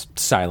they're just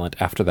silent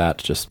after that,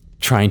 just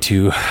trying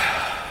to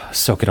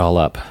soak it all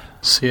up.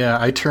 So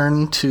yeah, I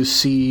turn to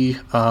see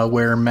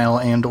where Mel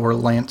and or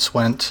Lance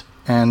went,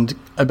 and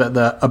I bet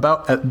that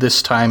about at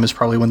this time is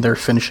probably when they're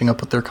finishing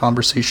up with their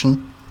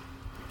conversation.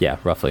 Yeah,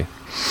 roughly.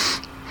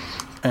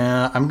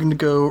 I'm going to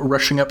go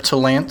rushing up to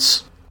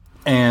Lance,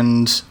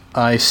 and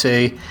I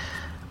say,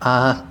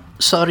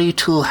 sorry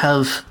to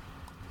have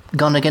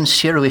gone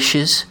against your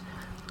wishes.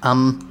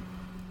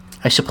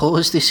 I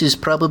suppose this is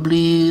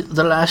probably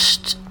the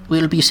last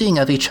we'll be seeing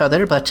of each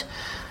other, but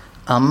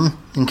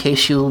in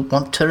case you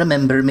want to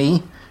remember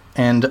me.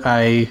 And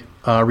I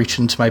reach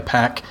into my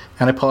pack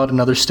and I pull out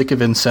another stick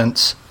of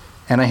incense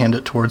and I hand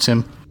it towards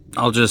him.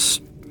 I'll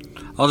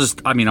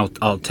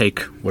take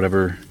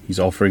whatever he's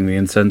offering the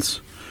incense.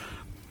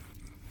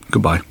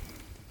 Goodbye.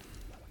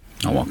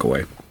 I'll walk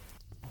away.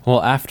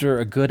 Well, after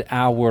a good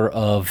hour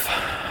of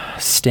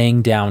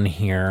staying down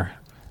here,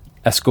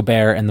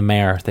 Escobar and the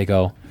mayor, they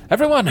go,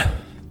 everyone,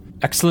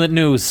 excellent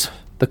news.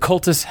 The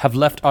cultists have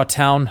left our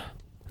town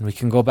and we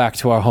can go back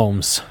to our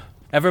homes.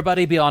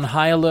 Everybody be on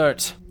high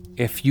alert.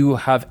 If you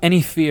have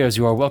any fears,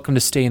 you are welcome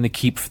to stay in the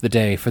keep for the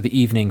day, for the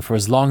evening, for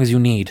as long as you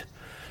need.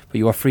 But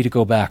you are free to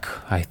go back.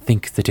 I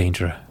think the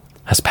danger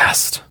has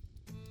passed.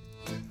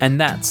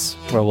 And that's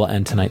where we'll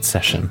end tonight's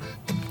session.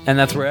 And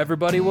that's where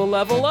everybody will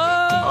level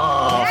up!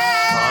 Oh,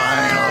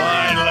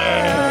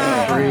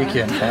 finally!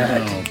 Freaking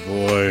heck. Oh,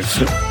 boy.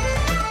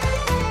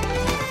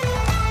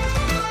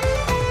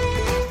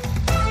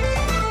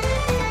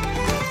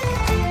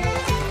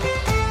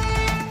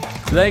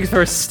 Thanks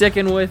for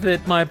sticking with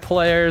it, my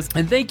players.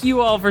 And thank you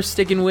all for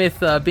sticking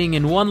with being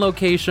in one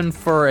location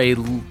for a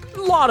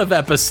lot of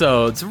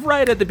episodes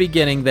right at the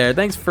beginning there.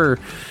 Thanks for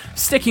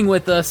sticking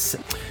with us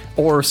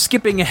or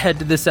skipping ahead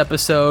to this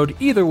episode.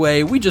 Either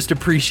way, we just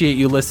appreciate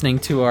you listening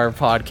to our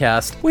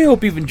podcast. We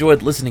hope you've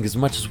enjoyed listening as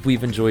much as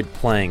we've enjoyed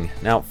playing.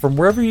 Now, from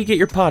wherever you get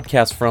your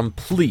podcast from,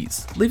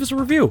 please leave us a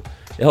review.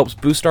 It helps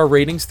boost our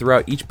ratings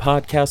throughout each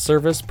podcast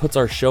service, puts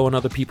our show in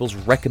other people's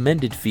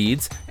recommended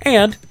feeds,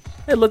 and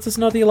it lets us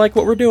know that you like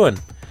what we're doing.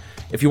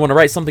 If you want to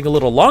write something a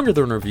little longer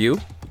than a review,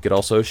 you could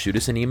also shoot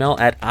us an email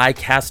at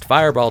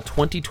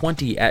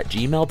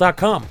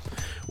icastfireball2020@gmail.com.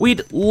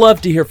 We'd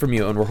love to hear from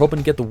you, and we're hoping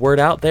to get the word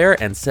out there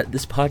and set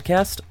this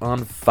podcast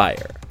on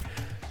fire.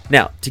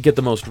 Now, to get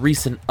the most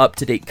recent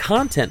up-to-date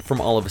content from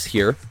all of us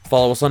here,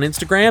 follow us on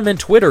Instagram and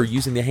Twitter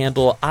using the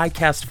handle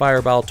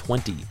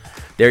icastfireball20.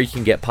 There you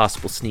can get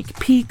possible sneak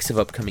peeks of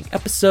upcoming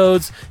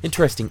episodes,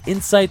 interesting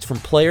insights from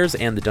players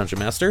and the Dungeon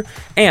Master,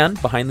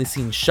 and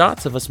behind-the-scenes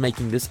shots of us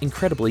making this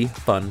incredibly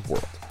fun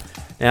world.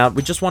 Now,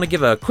 we just want to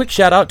give a quick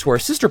shout-out to our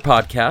sister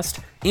podcast,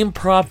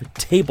 Improv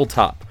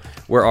Tabletop,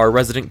 where our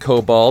resident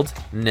kobold,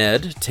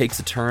 Ned, takes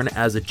a turn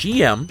as a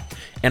GM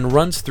and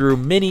runs through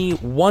mini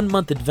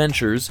one-month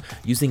adventures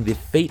using the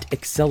Fate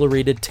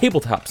Accelerated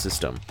Tabletop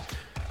system.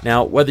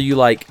 Now, whether you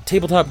like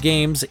tabletop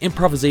games,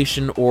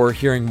 improvisation, or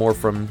hearing more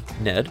from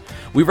Ned,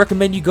 we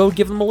recommend you go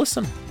give them a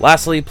listen.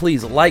 Lastly,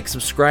 please like,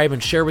 subscribe,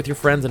 and share with your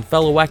friends and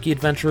fellow wacky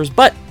adventurers.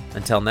 But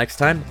until next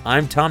time,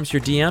 I'm Thomas,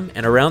 your DM,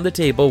 and around the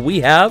table we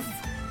have...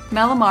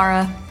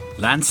 Malamara.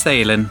 Lance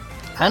Thalen.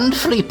 And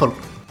Fleeple.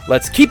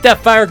 Let's keep that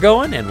fire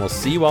going, and we'll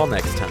see you all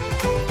next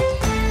time.